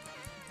sucky.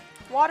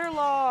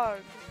 Waterlog.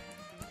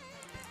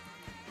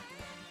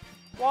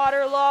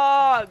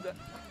 Waterlog.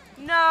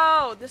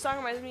 No! This song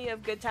reminds me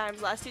of good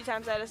times. Last 2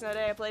 times I had a snow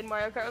day, I played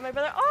Mario Kart with my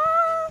brother.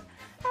 Oh!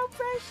 How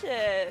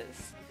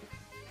precious.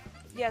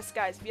 Yes,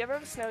 guys, if you ever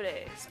have a snow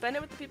day, spend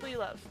it with the people you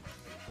love.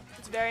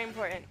 It's very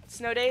important.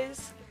 Snow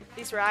days, at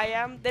least where I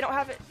am, they don't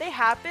have it. They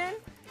happen,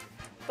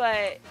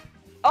 but...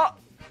 Oh!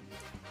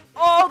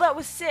 Oh, that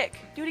was sick.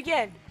 Do it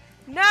again.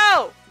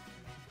 No!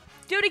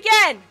 Do it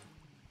again!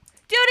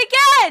 Do it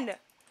again!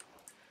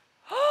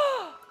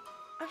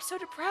 I'm so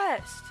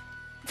depressed.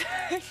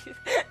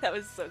 That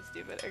was so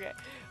stupid. Okay,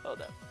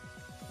 hold up.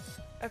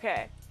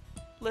 Okay,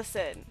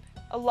 listen.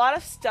 A lot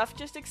of stuff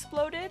just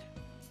exploded,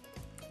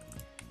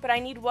 but I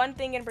need one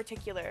thing in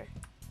particular.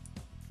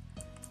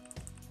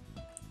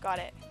 Got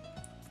it.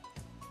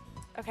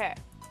 Okay,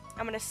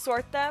 I'm gonna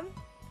sort them,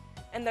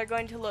 and they're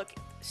going to look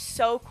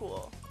so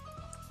cool.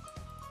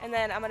 And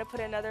then I'm gonna put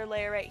another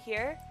layer right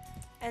here,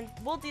 and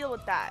we'll deal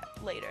with that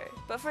later.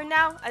 But for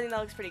now, I think that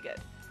looks pretty good.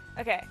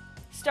 Okay,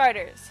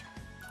 starters.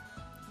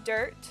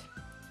 Dirt.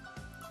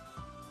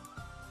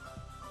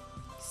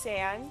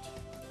 Sand.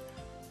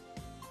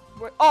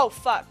 Oh,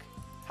 fuck.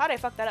 How did I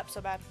fuck that up so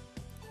bad?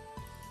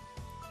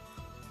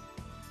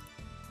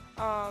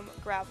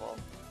 Gravel.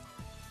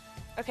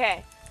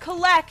 Okay.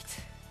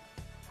 Collect!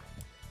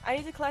 I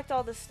need to collect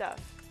all this stuff.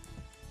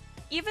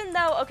 Even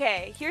though,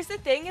 okay, here's the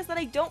thing is that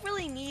I don't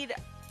really need...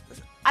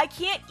 I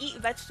can't eat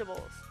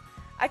vegetables.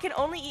 I can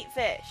only eat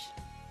fish.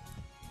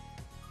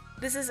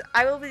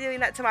 I will be doing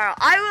that tomorrow.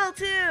 I will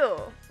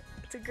too!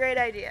 It's a great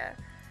idea.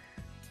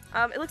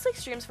 It looks like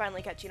stream's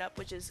finally catching up,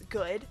 which is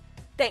good.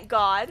 Thank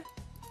God.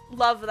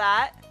 Love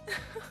that.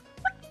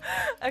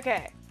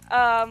 Okay.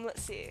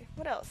 Let's see.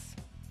 What else?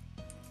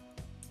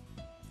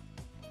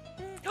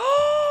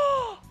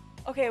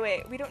 Okay,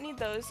 wait. We don't need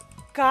those.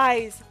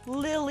 Guys,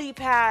 lily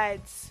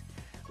pads.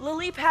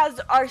 Lily pads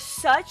are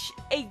such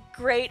a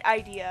great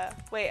idea.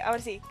 Wait, I want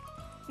to see.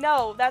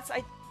 No, that's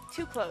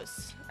too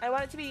close. I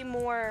want it to be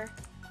more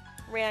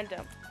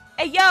random.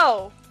 Hey,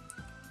 yo!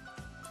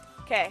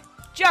 Okay.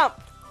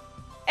 Jump!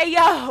 Hey,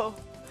 yo!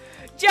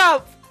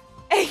 Jump!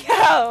 Hey,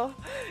 yo!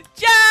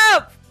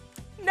 Jump!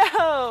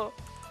 No!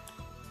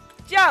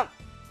 Jump!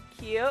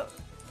 Cute.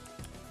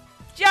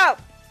 Jump!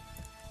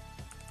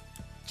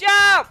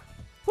 Jump!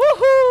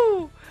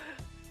 Woohoo!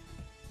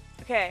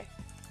 Okay.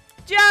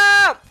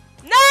 Jump!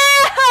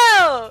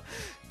 No!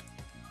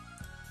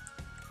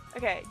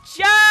 Okay,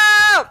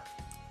 jump!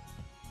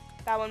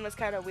 That one was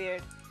kind of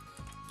weird.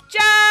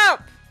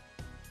 Jump!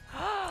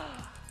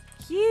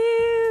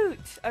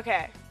 Cute!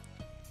 Okay.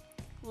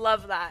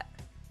 Love that.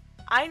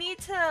 I need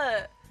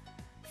to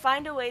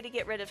find a way to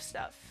get rid of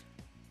stuff.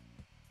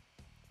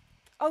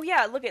 Oh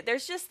yeah, look at,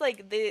 there's just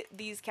like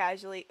these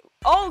casually.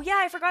 Oh yeah,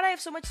 I forgot I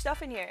have so much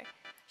stuff in here.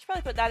 Should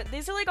probably put that in.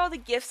 These are like all the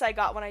gifts I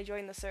got when I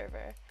joined the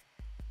server,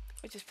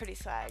 which is pretty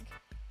swag.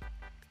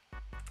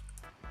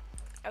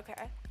 Okay.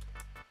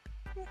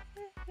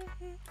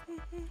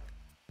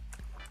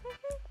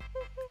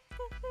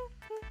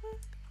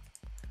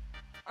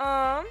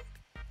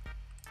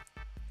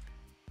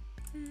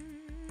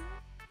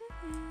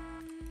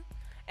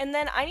 And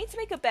then I need to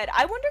make a bed.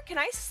 I wonder, can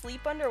I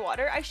sleep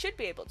underwater? I should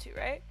be able to,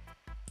 right?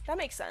 That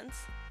makes sense.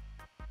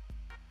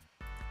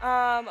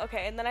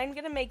 Okay, and then I'm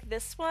gonna make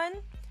this one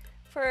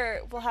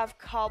we'll have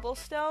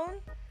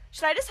cobblestone.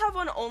 Should I just have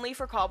one only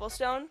for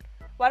cobblestone?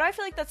 Why do I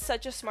feel like that's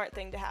such a smart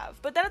thing to have?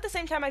 But then at the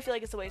same time, I feel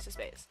like it's a waste of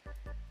space.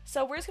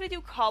 So we're just gonna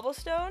do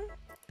cobblestone.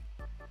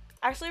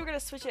 Actually, we're gonna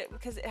switch it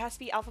because it has to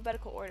be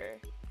alphabetical order.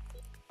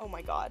 Oh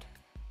my god.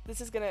 This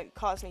is gonna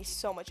cause me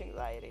so much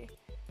anxiety.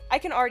 I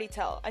can already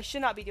tell. I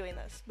should not be doing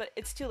this, but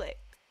it's too late.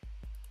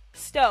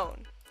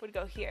 Stone would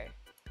go here.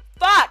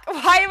 Fuck!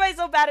 Why am I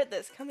so bad at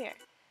this? Come here.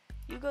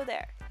 You go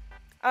there.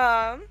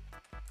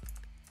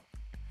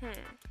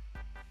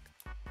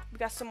 We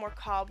got some more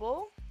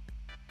cobble.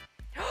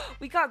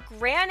 We got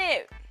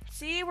granite.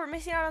 See, we're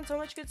missing out on so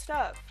much good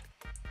stuff.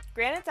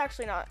 Granite's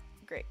actually not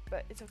great,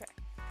 but it's okay.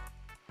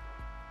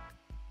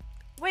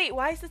 Wait,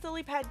 why is this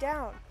lily pad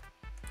down?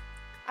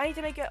 I need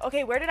to make it.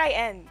 Okay, where did I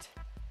end?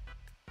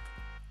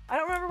 I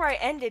don't remember where I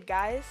ended,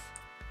 guys.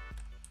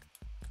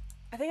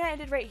 I think I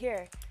ended right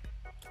here.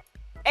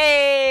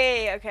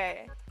 Hey,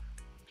 okay.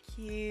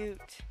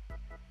 Cute.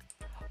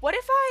 What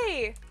if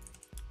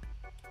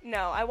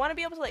No, I want to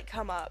be able to, like,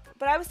 come up.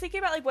 But I was thinking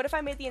about, like, what if I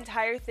made the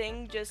entire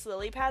thing just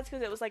lily pads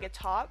because it was, like, a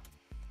top?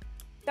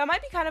 That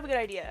might be kind of a good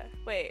idea.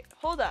 Wait,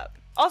 hold up.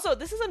 Also,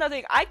 this is another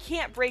thing. I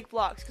can't break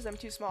blocks because I'm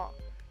too small.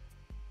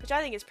 Which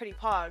I think is pretty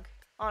pog,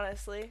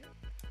 honestly.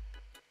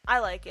 I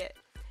like it.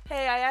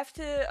 Hey, I have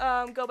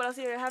to go, but I'll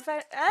see you. Have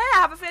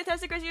a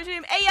fantastic rest of your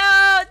stream.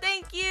 Ayo,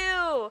 thank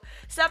you.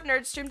 Sup,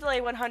 nerds? Stream delay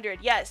 100.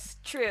 Yes,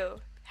 true.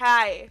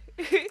 Hi.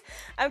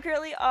 I'm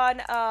currently on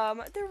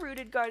the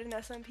Rooted Garden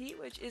SMP,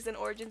 which is an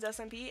Origins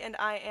SMP, and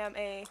I am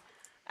a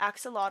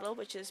axolotl,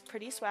 which is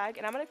pretty swag,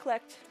 and I'm gonna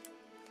collect.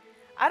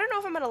 I don't know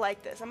if I'm gonna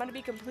like this. I'm gonna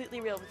be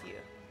completely real with you.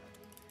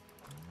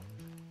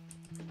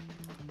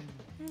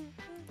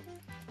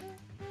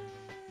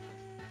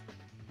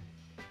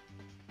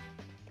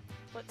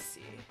 Let's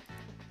see.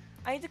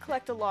 I need to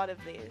collect a lot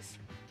of these.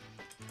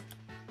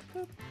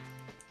 Boop.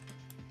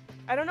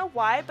 I don't know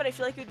why, but I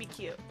feel like it would be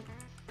cute.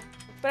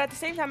 But at the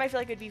same time, I feel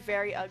like it would be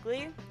very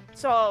ugly.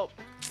 So,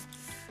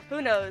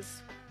 who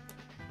knows?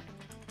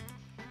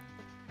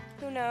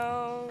 Who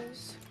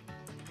knows?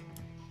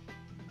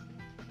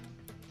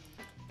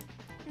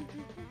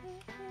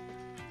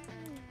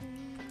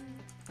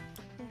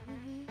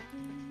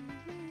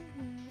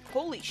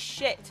 Holy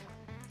shit.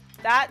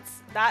 That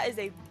is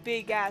a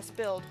big ass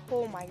build.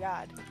 Oh my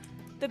god.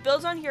 The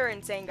builds on here are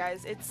insane,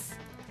 guys.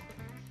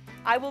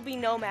 I will be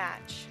no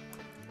match.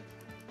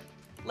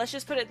 Let's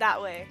just put it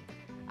that way.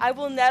 I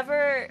will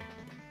never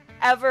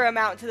ever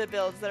amount to the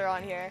builds that are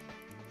on here.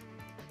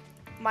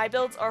 My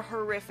builds are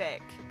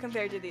horrific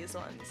compared to these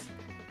ones.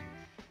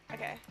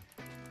 Okay.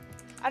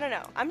 I don't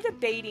know. I'm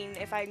debating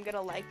if I'm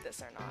gonna like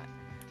this or not.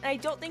 And I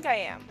don't think I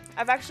am.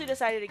 I've actually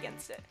decided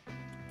against it.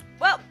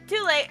 Well,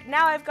 too late.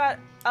 Now I've got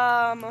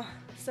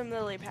some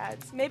lily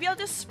pads. Maybe I'll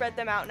just spread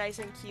them out nice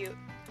and cute.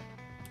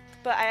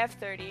 But I have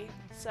 30,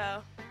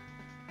 so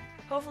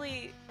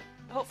hopefully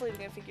we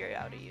can figure it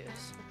out to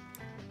use.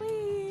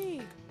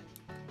 Whee!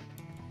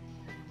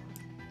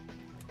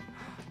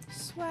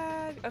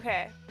 Swag.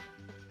 Okay.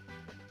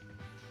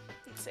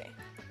 Let's see.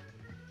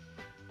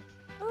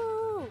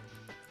 Ooh.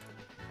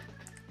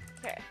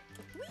 Okay.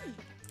 Whee!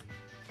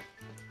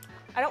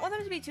 I don't want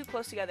them to be too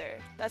close together.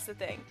 That's the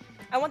thing.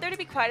 I want there to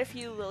be quite a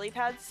few lily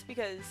pads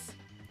because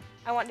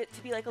I want it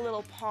to be like a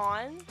little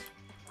pond.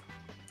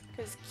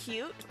 Because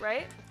cute,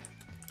 right?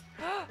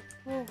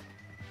 Whoa.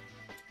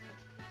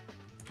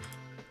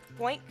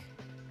 Boink.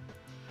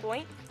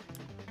 Boink.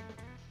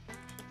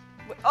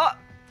 Oh!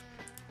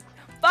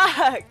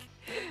 Fuck!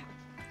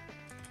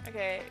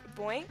 Okay,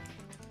 boink.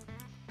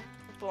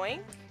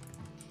 Boink.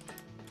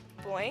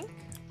 Boink.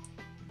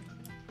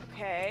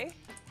 Okay.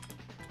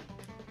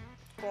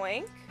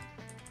 Boink.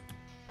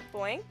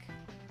 Boink.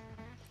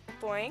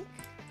 Boink.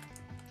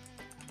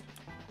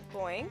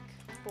 Boink.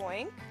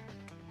 Boink.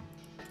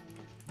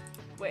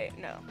 Wait,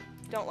 no.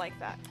 Don't like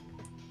that.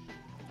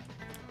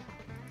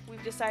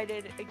 We've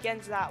decided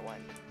against that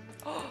one.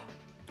 Oh,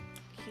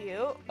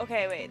 cute.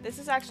 Okay, wait. This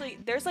is actually...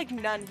 There's, like,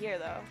 none here,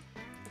 though.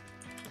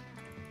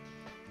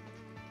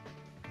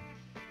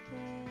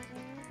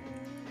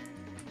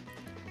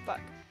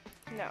 Fuck.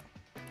 No.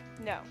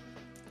 No.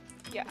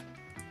 Yeah.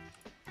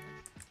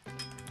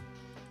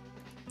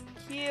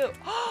 Cute.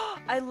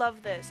 I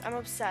love this. I'm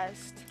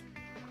obsessed.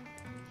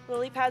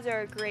 Lily pads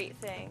are a great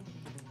thing.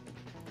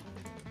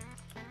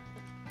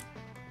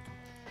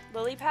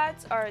 Lily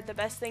pads are the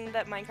best thing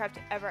that Minecraft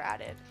ever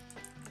added.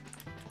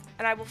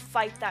 And I will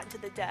fight that to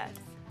the death.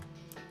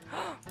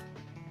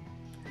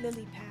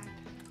 Lily pad.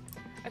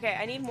 Okay,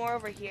 I need more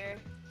over here.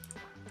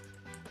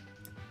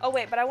 Oh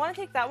wait, but I want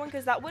to take that one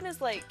because that one is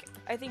like,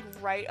 I think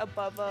right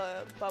above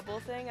a bubble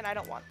thing and I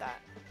don't want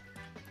that.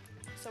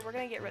 So we're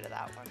going to get rid of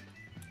that one.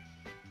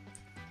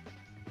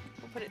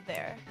 We'll put it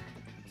there.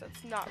 So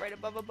it's not right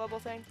above a bubble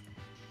thing.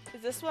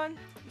 Is this one?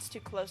 It's too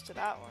close to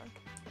that one.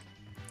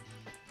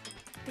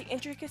 The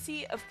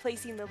intricacy of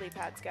placing lily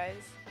pads,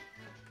 guys.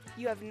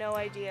 You have no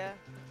idea.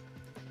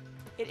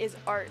 It is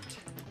art.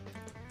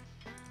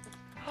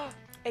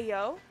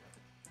 Ayo.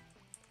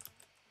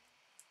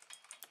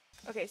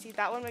 Okay, see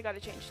that one we gotta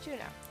change too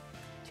now.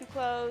 Too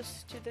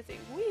close to the thing.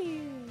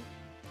 Whee!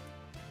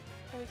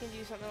 And we can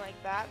do something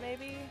like that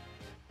maybe.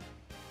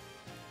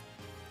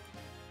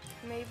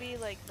 Maybe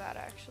like that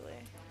actually.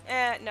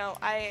 No,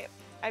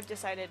 I've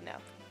decided no.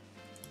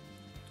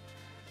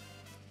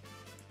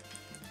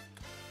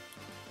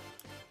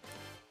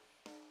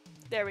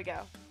 There we go.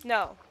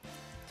 No.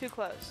 Too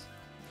close.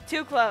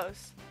 Too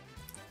close.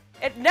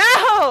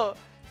 No!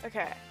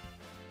 Okay.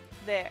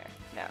 There.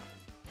 No.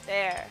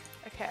 There.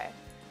 Okay.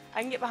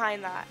 I can get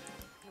behind that.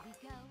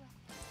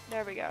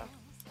 There we go.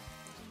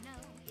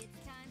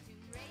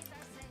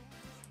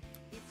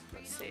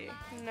 Let's see.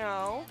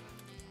 No.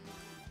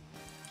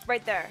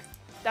 Right there.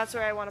 That's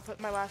where I want to put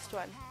my last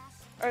one.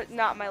 Or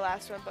not my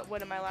last one, but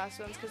one of my last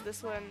ones, because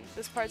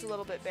this part's a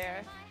little bit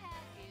bare.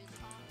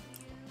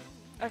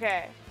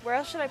 Okay, where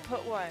else should I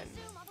put one?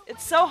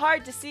 It's so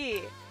hard to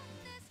see.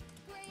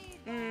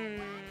 I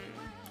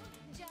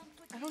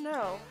don't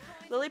know.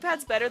 Lily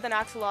pad's better than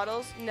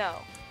axolotls? No.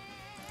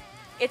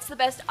 It's the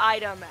best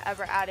item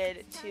ever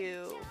added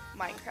to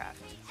Minecraft.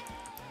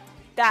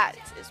 That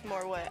is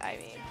more what I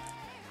mean.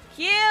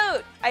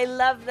 Cute! I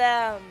love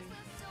them.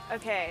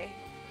 Okay.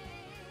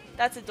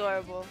 That's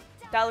adorable.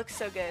 That looks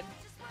so good.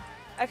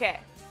 Okay.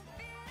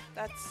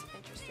 That's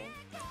interesting.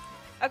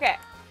 Okay.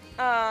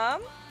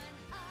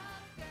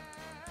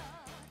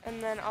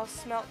 And then I'll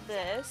smelt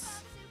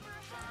this.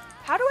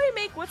 How do I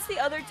make, what's the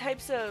other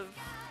types of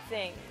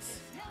things?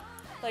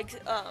 Like,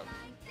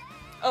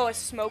 oh, a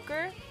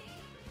smoker?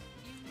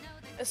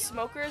 A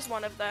smoker is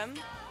one of them.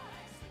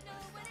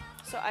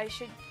 So I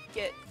should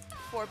get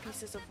 4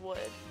 pieces of wood.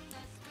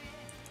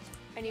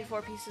 I need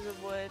 4 pieces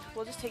of wood.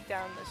 We'll just take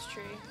down this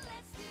tree.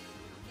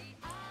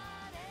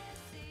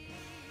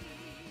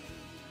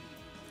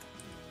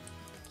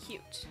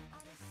 Cute.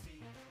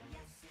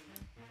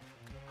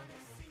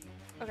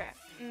 Okay,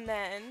 and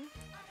then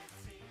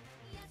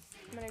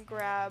I'm gonna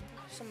grab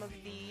some of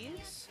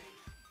these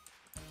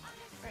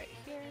right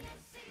here.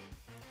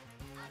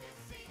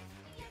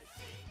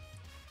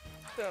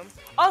 Boom.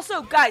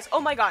 Also, guys,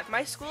 oh my god,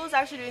 my school is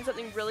actually doing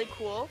something really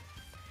cool.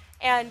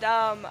 And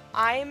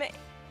I'm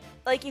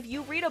like, if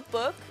you read a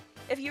book,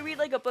 if you read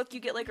like a book, you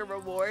get like a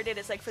reward, and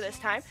it's like for this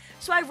time.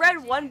 So I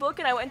read one book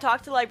and I went and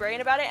talked to the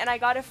librarian about it, and I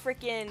got a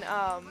freaking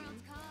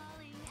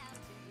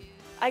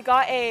I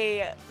got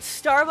a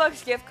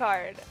Starbucks gift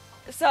card.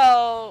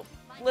 So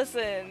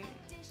listen,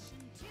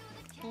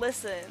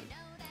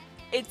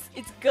 it's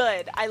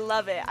good. I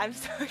love it. I'm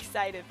so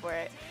excited for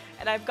it,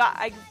 and I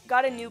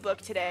got a new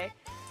book today,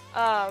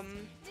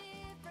 and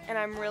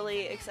I'm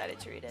really excited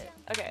to read it.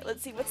 Okay,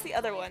 let's see. What's the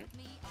other one?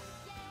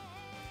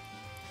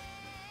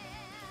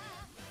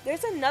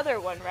 There's another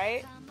one,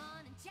 right?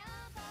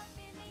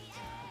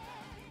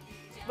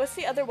 What's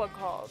the other one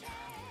called?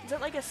 Is it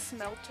like a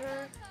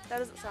smelter? That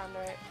doesn't sound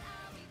right.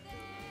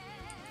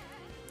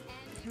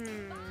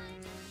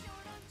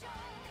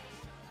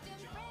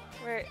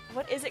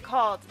 What is it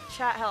called?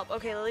 Chat help.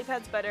 Okay, lily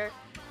pad's better.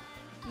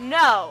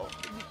 No!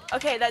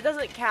 Okay, that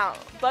doesn't count.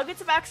 Buckets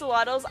of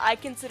axolotls I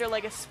consider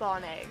like a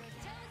spawn egg.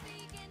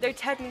 They're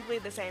technically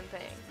the same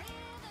thing.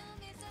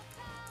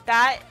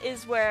 That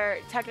is where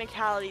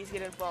technicalities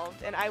get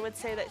involved, and I would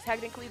say that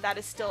technically that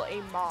is still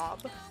a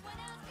mob.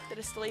 That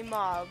is still a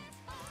mob.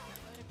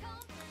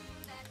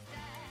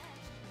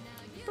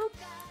 Boop,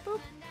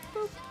 boop,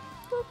 boop,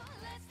 boop.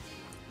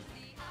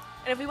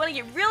 And if we want to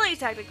get really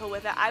technical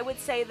with it, I would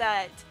say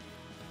that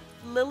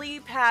lily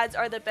pads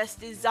are the best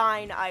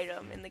design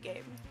item in the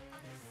game.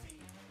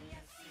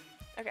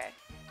 Okay,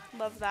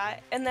 love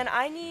that. And then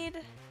I need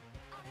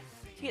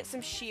to get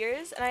some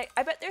shears, and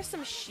I bet there's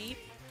some sheep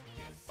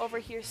over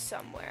here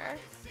somewhere.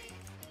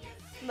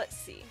 Let's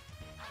see.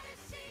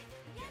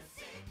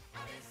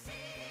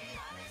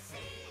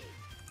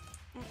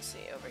 Let's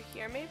see, over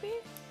here maybe?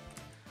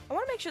 I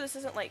want to make sure this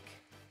isn't like...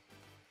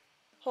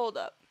 Hold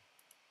up.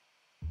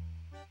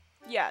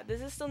 Yeah,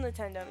 this is still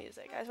Nintendo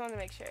music. I just want to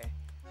make sure.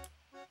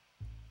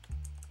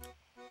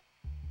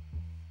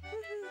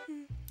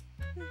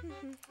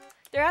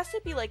 There has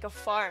to be like a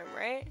farm,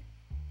 right?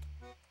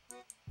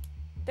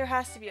 There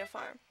has to be a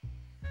farm.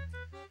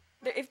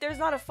 If there's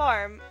not a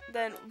farm,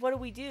 then what do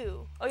we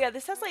do? Oh yeah,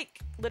 this has like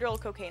literal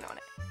cocaine on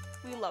it.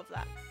 We love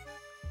that.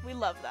 We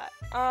love that.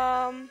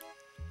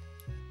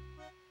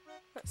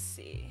 Let's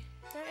see.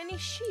 Are there any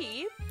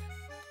sheep?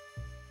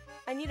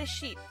 I need a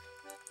sheep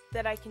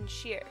that I can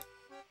shear.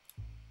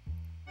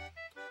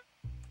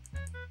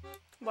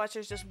 Watch,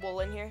 there's just wool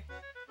in here.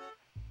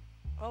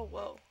 Oh,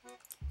 whoa.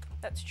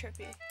 That's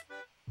trippy.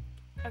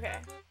 Okay.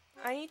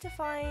 I need to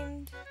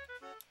find...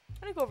 I'm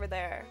gonna go over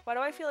there. Why do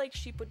I feel like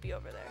sheep would be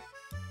over there?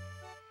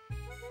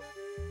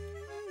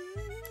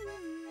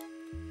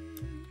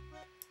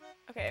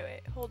 Okay,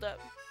 wait. Hold up.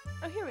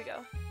 Oh, here we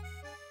go.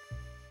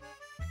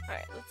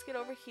 Alright, let's get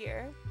over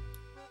here.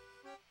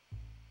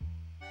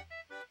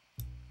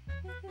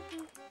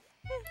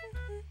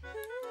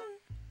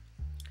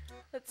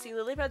 Let's see,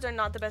 lily pads are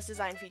not the best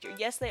design feature.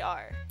 Yes, they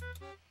are.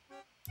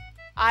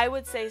 I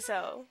would say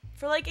so.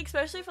 For like,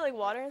 especially for like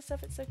water and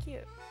stuff, it's so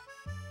cute.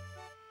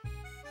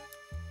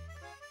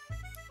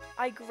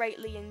 I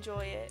greatly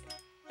enjoy it.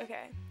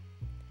 Okay.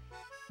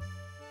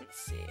 Let's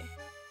see.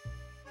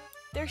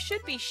 There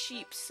should be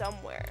sheep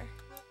somewhere.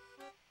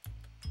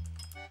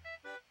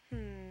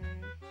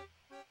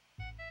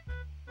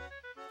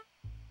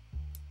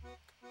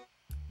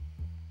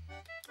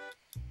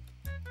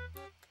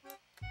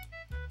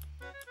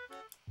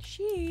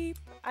 Sheep,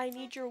 I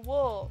need your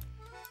wool.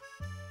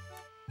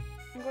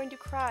 I'm going to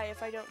cry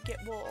if I don't get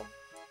wool.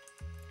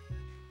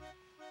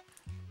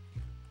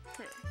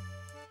 Wait.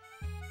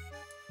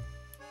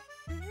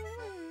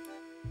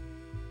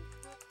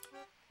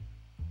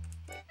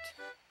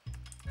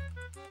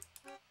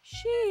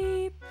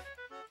 Sheep.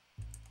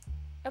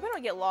 I hope I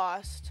don't get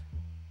lost.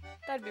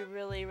 That'd be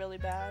really, really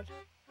bad.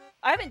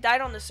 I haven't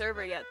died on the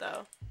server yet,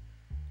 though.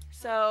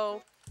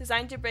 So,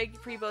 designed to break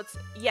pre-boats,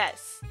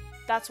 yes.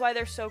 That's why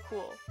they're so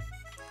cool.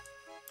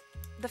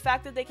 The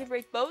fact that they can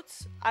break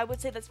boats, I would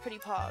say that's pretty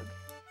pog.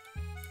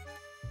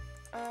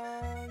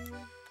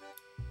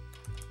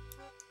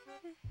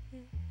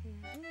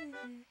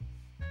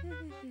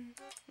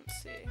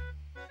 Let's see.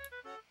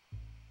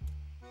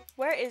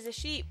 Where is a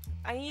sheep?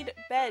 I need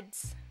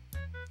beds.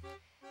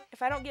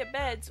 If I don't get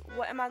beds,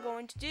 what am I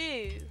going to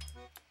do?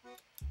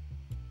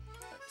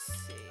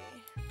 Let's see.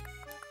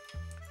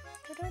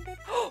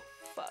 Oh,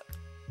 fuck.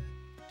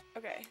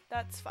 Okay,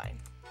 that's fine.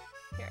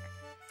 Here.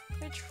 I'm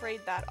gonna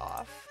trade that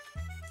off.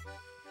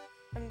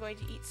 I'm going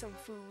to eat some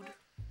food.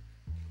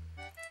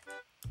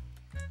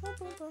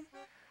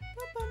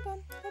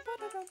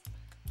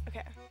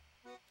 Okay.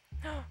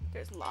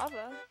 There's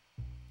lava.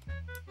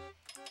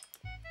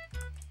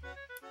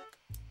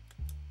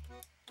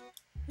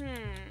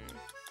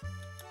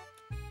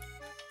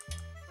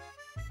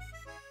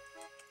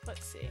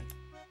 Let's see.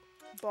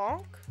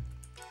 Bonk?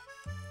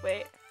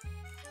 Wait.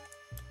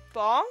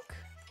 Bonk?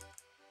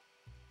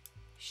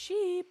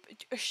 Sheep?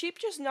 Are sheep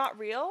just not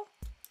real?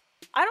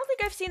 I don't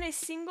think I've seen a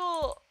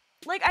single...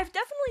 Like, I've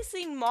definitely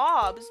seen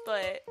mobs,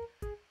 but...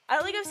 I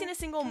don't think I've seen a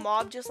single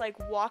mob just, like,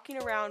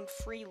 walking around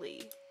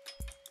freely.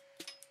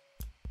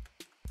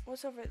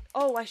 What's over...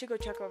 Oh, I should go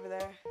check over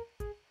there.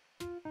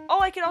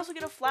 Oh, I could also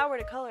get a flower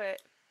to color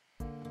it.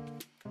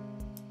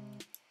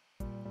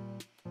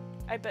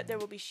 I bet there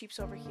will be sheeps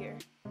over here.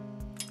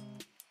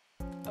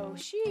 Oh,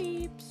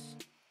 sheeps.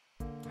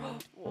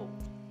 Whoa.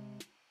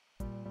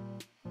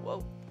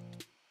 Whoa.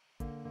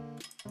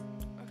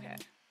 Okay.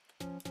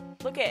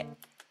 Look it.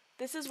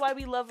 This is why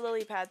we love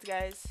lily pads,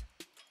 guys.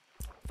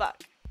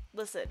 Fuck.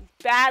 Listen.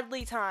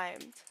 Badly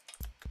timed.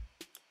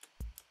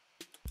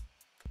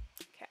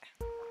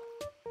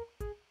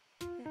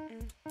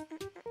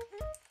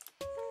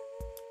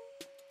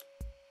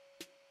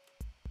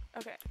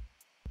 Okay.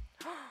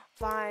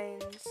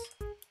 Vines.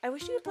 I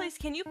wish you could place...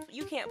 Can you...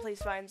 You can't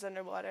place vines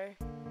underwater.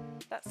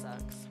 That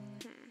sucks.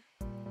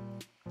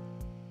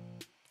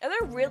 Are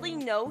there really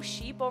no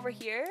sheep over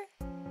here?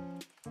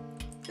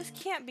 This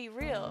can't be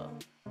real.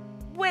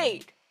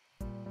 Wait!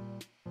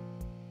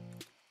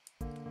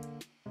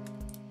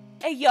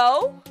 Hey,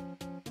 yo!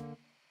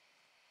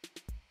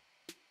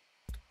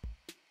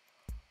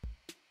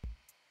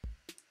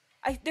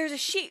 There's a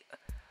sheep.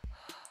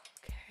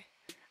 Okay.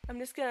 I'm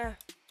just gonna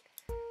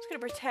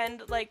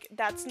pretend like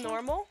that's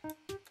normal.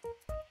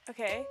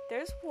 Okay,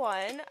 there's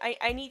one.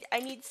 I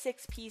need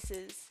 6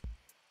 pieces.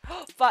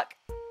 Fuck.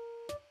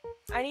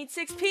 I need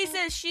 6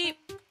 pieces, sheep.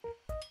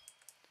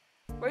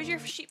 Where's your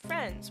sheep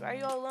friends? Why are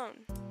you all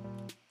alone?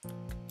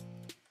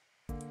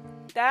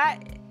 That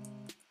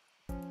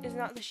is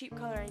not the sheep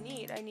color I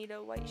need. I need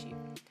a white sheep.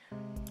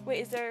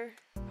 Wait, is there...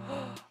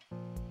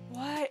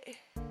 What?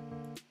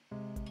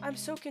 I'm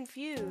so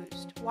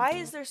confused. Why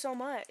is there so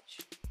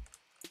much?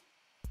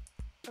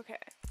 Okay.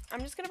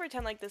 I'm just gonna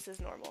pretend like this is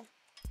normal.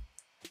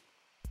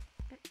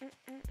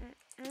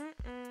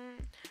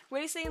 What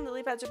are you saying?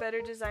 Lily pads are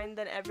better designed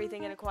than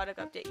everything in Aquatic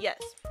Update.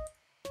 Yes.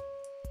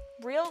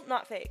 Real,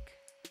 not fake.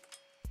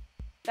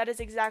 That is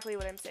exactly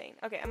what I'm saying.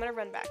 Okay, I'm gonna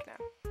run back now.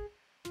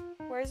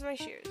 Where's my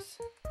shears?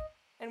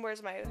 And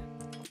where's my...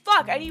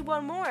 Fuck, I need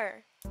one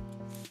more.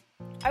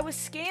 I was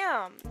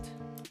scammed.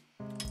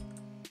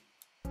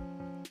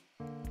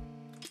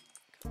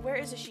 Where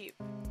is the sheep?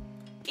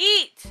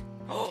 Eat!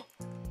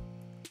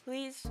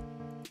 Please.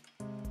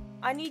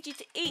 I need you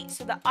to eat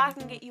so that I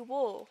can get you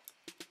wool.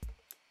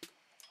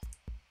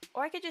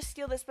 Or I could just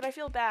steal this, but I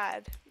feel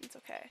bad. It's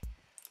okay.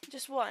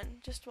 Just one.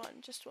 Just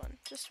one. Just one.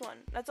 Just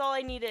one. That's all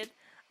I needed.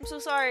 I'm so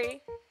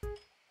sorry.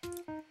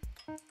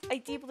 I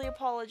deeply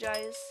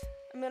apologize.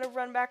 I'm gonna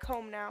run back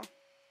home now.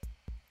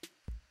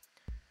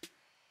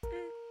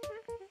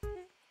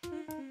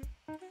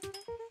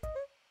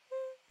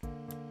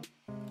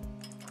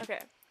 Okay.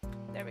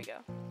 There we go.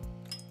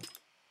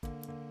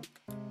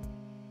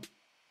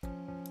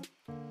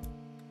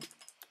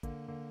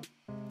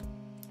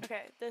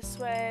 Okay, this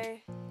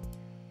way.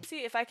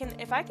 See if I can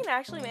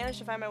actually manage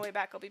to find my way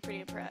back, I'll be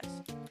pretty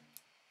impressed.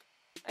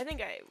 I think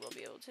I will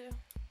be able to.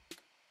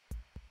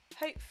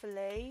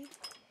 Hopefully.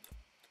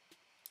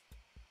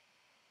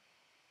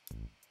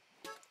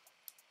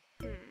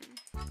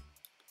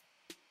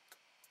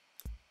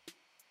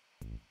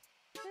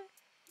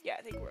 Yeah,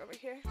 I think we're over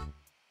here.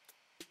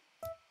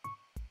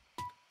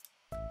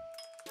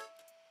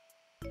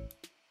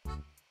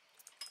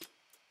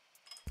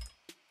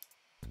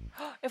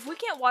 If we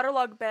can't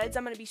waterlog beds,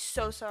 I'm gonna be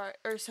so sorry,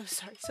 or so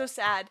sorry, so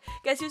sad.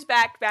 Guess who's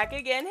back? Back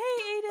again.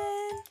 Hey,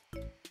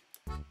 Aiden.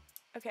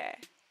 Okay.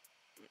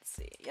 Let's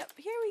see. Yep,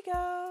 here we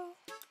go.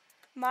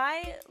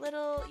 My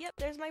little, yep,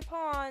 there's my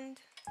pond.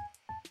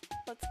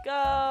 Let's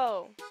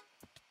go.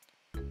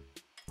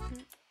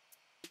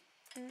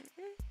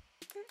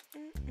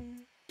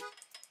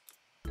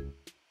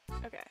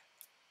 Okay.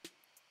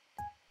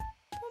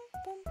 Bum,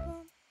 bum,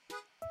 bum.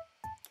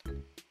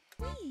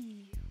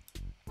 Whee.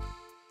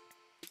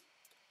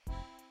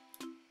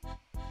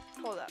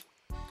 Hold up.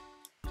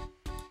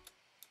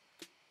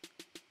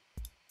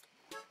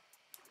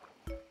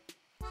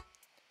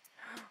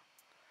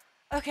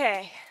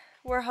 Okay,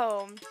 we're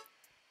home.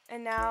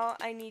 And now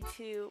I need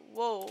to,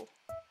 whoa,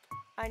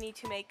 I need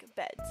to make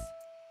beds.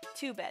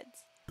 2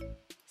 beds.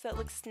 So it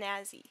looks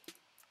snazzy.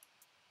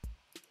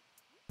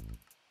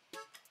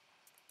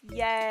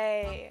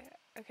 Yay.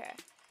 Okay.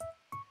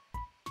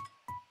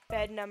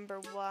 Bed number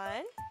 1.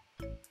 Oh,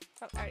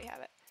 I already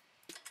have it.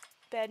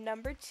 Bed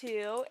number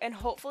 2. And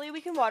hopefully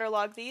we can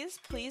waterlog these.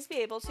 Please be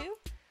able to.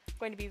 I'm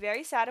going to be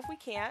very sad if we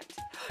can't.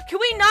 Can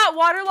we not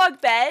waterlog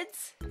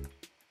beds?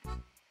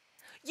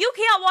 You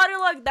can't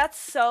waterlog. That's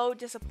so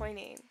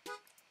disappointing.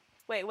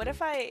 Wait, what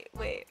if I...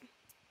 Wait.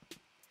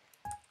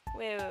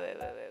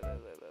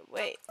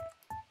 Wait.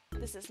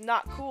 This is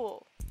not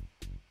cool.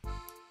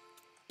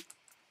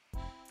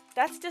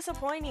 That's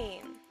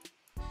disappointing.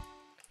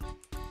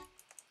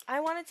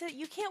 I wanted to...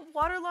 You can't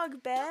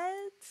waterlog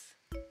beds?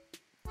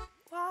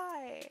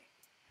 Why?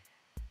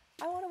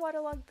 I want to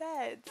waterlog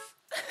beds.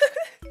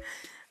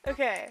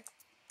 Okay.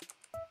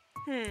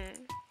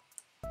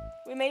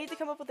 We may need to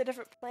come up with a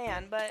different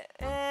plan, but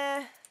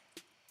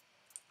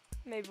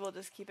maybe we'll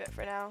just keep it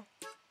for now.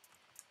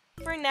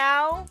 For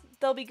now,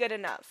 they'll be good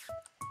enough.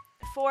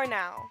 For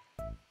now.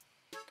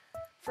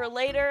 For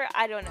later,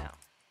 I don't know.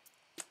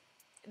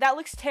 That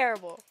looks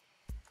terrible.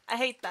 I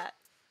hate that.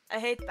 I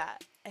hate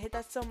that. I hate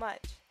that so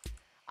much.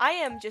 I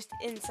am just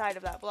inside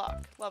of that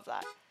block. Love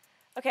that.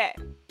 Okay.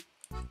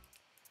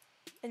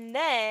 And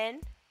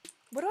then,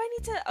 what do I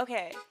need to,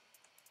 okay.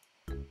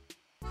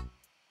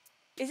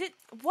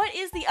 What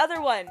is the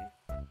other one?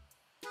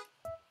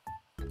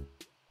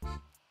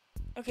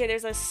 Okay,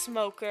 there's a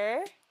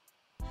smoker.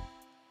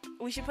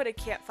 We should put a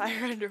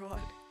campfire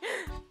underwater.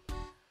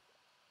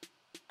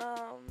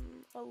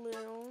 A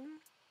loom.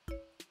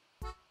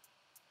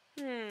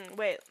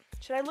 Wait,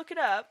 should I look it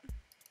up?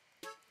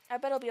 I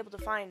bet I'll be able to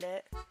find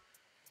it.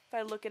 If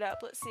I look it up,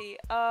 let's see.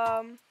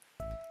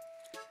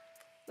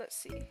 Let's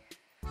see.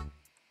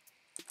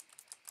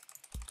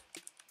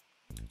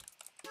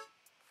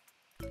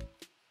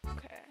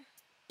 Okay.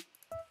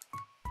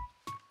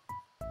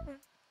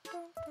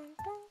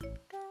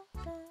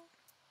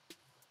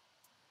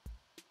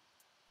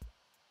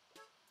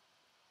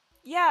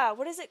 Yeah,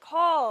 what is it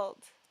called?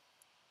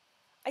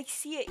 I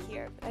see it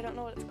here, but I don't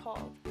know what it's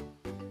called.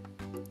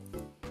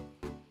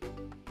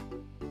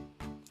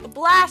 A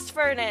blast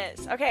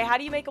furnace! Okay, how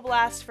do you make a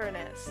blast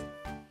furnace?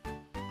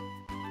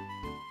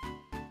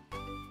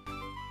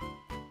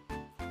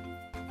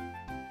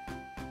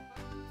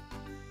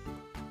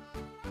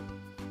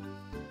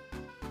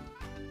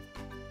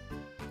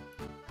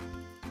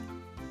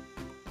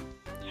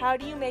 How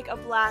do you make a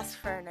blast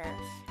furnace?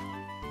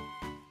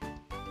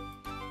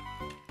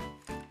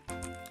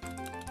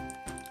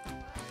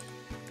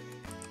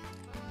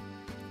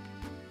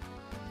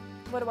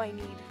 What do I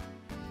need?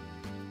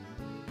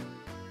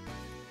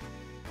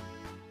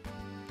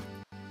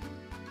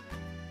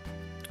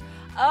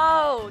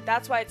 Oh,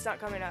 that's why it's not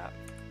coming up.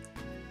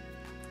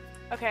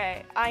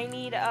 Okay, I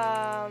need,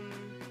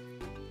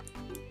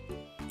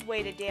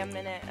 wait a damn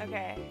minute.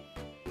 Okay,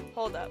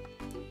 hold up.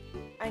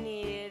 I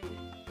need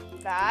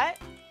that.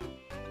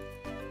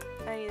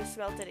 I need to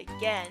smelt it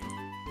again.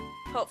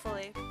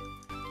 Hopefully.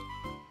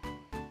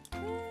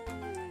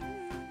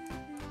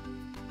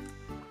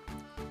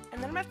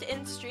 And then I'm gonna have to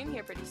end stream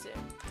here pretty soon.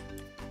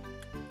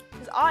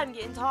 Because I'm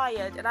getting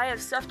tired and I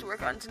have stuff to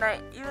work on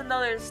tonight, even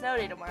though there's a snow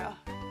day tomorrow.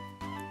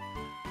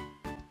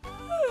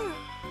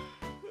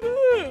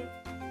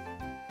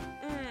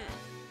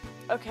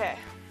 Okay.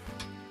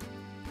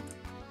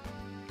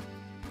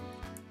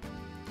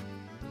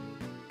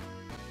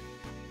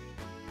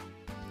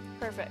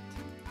 Perfect.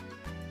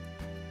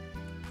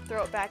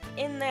 Throw it back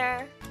in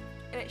there,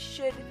 and it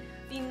should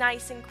be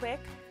nice and quick.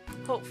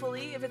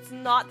 Hopefully. If it's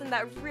not, then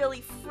that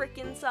really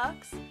freaking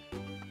sucks.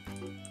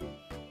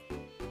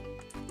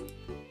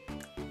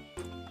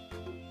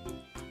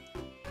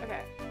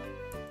 Okay.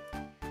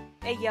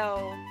 Hey,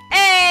 yo.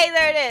 Hey,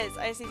 there it is.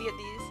 I just need to get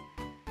these.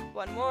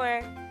 One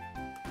more.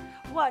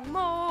 One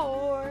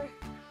more.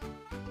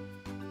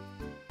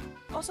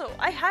 Also,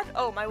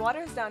 oh, my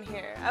water's down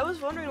here. I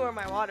was wondering where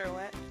my water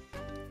went.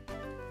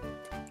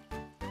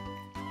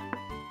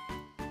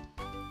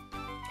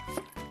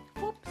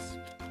 Whoops.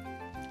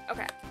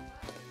 Okay.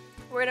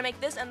 We're gonna make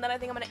this, and then I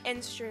think I'm gonna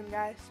end stream,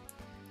 guys.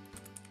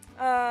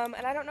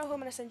 And I don't know who I'm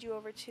gonna send you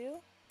over to,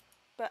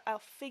 but I'll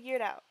figure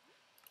it out.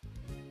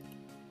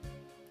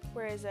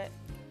 Where is it?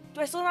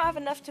 Do I still not have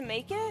enough to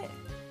make it?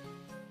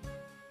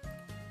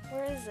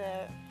 Where is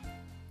it?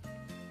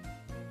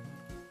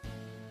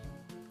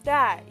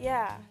 That,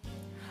 yeah.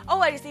 Oh,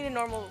 I just need a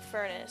normal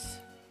furnace.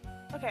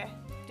 Okay,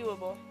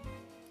 doable.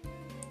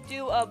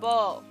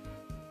 Doable.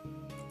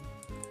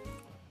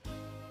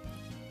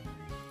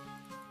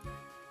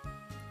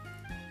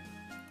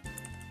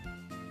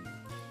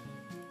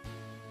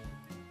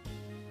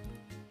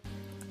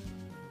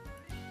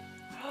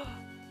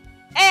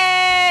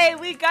 Hey,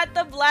 we got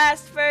the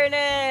blast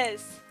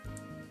furnace.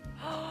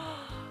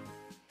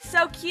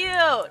 So cute.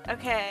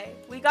 Okay,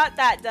 we got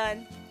that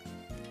done.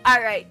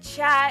 All right,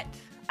 chat.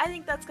 I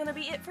think that's gonna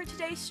be it for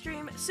today's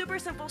stream. Super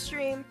simple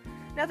stream.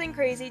 Nothing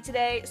crazy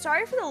today.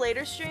 Sorry for the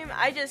later stream.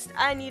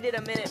 I needed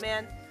a minute,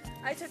 man.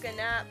 I took a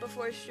nap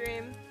before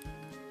stream,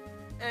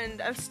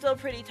 and I'm still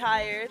pretty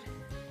tired.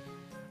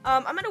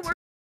 I'm gonna work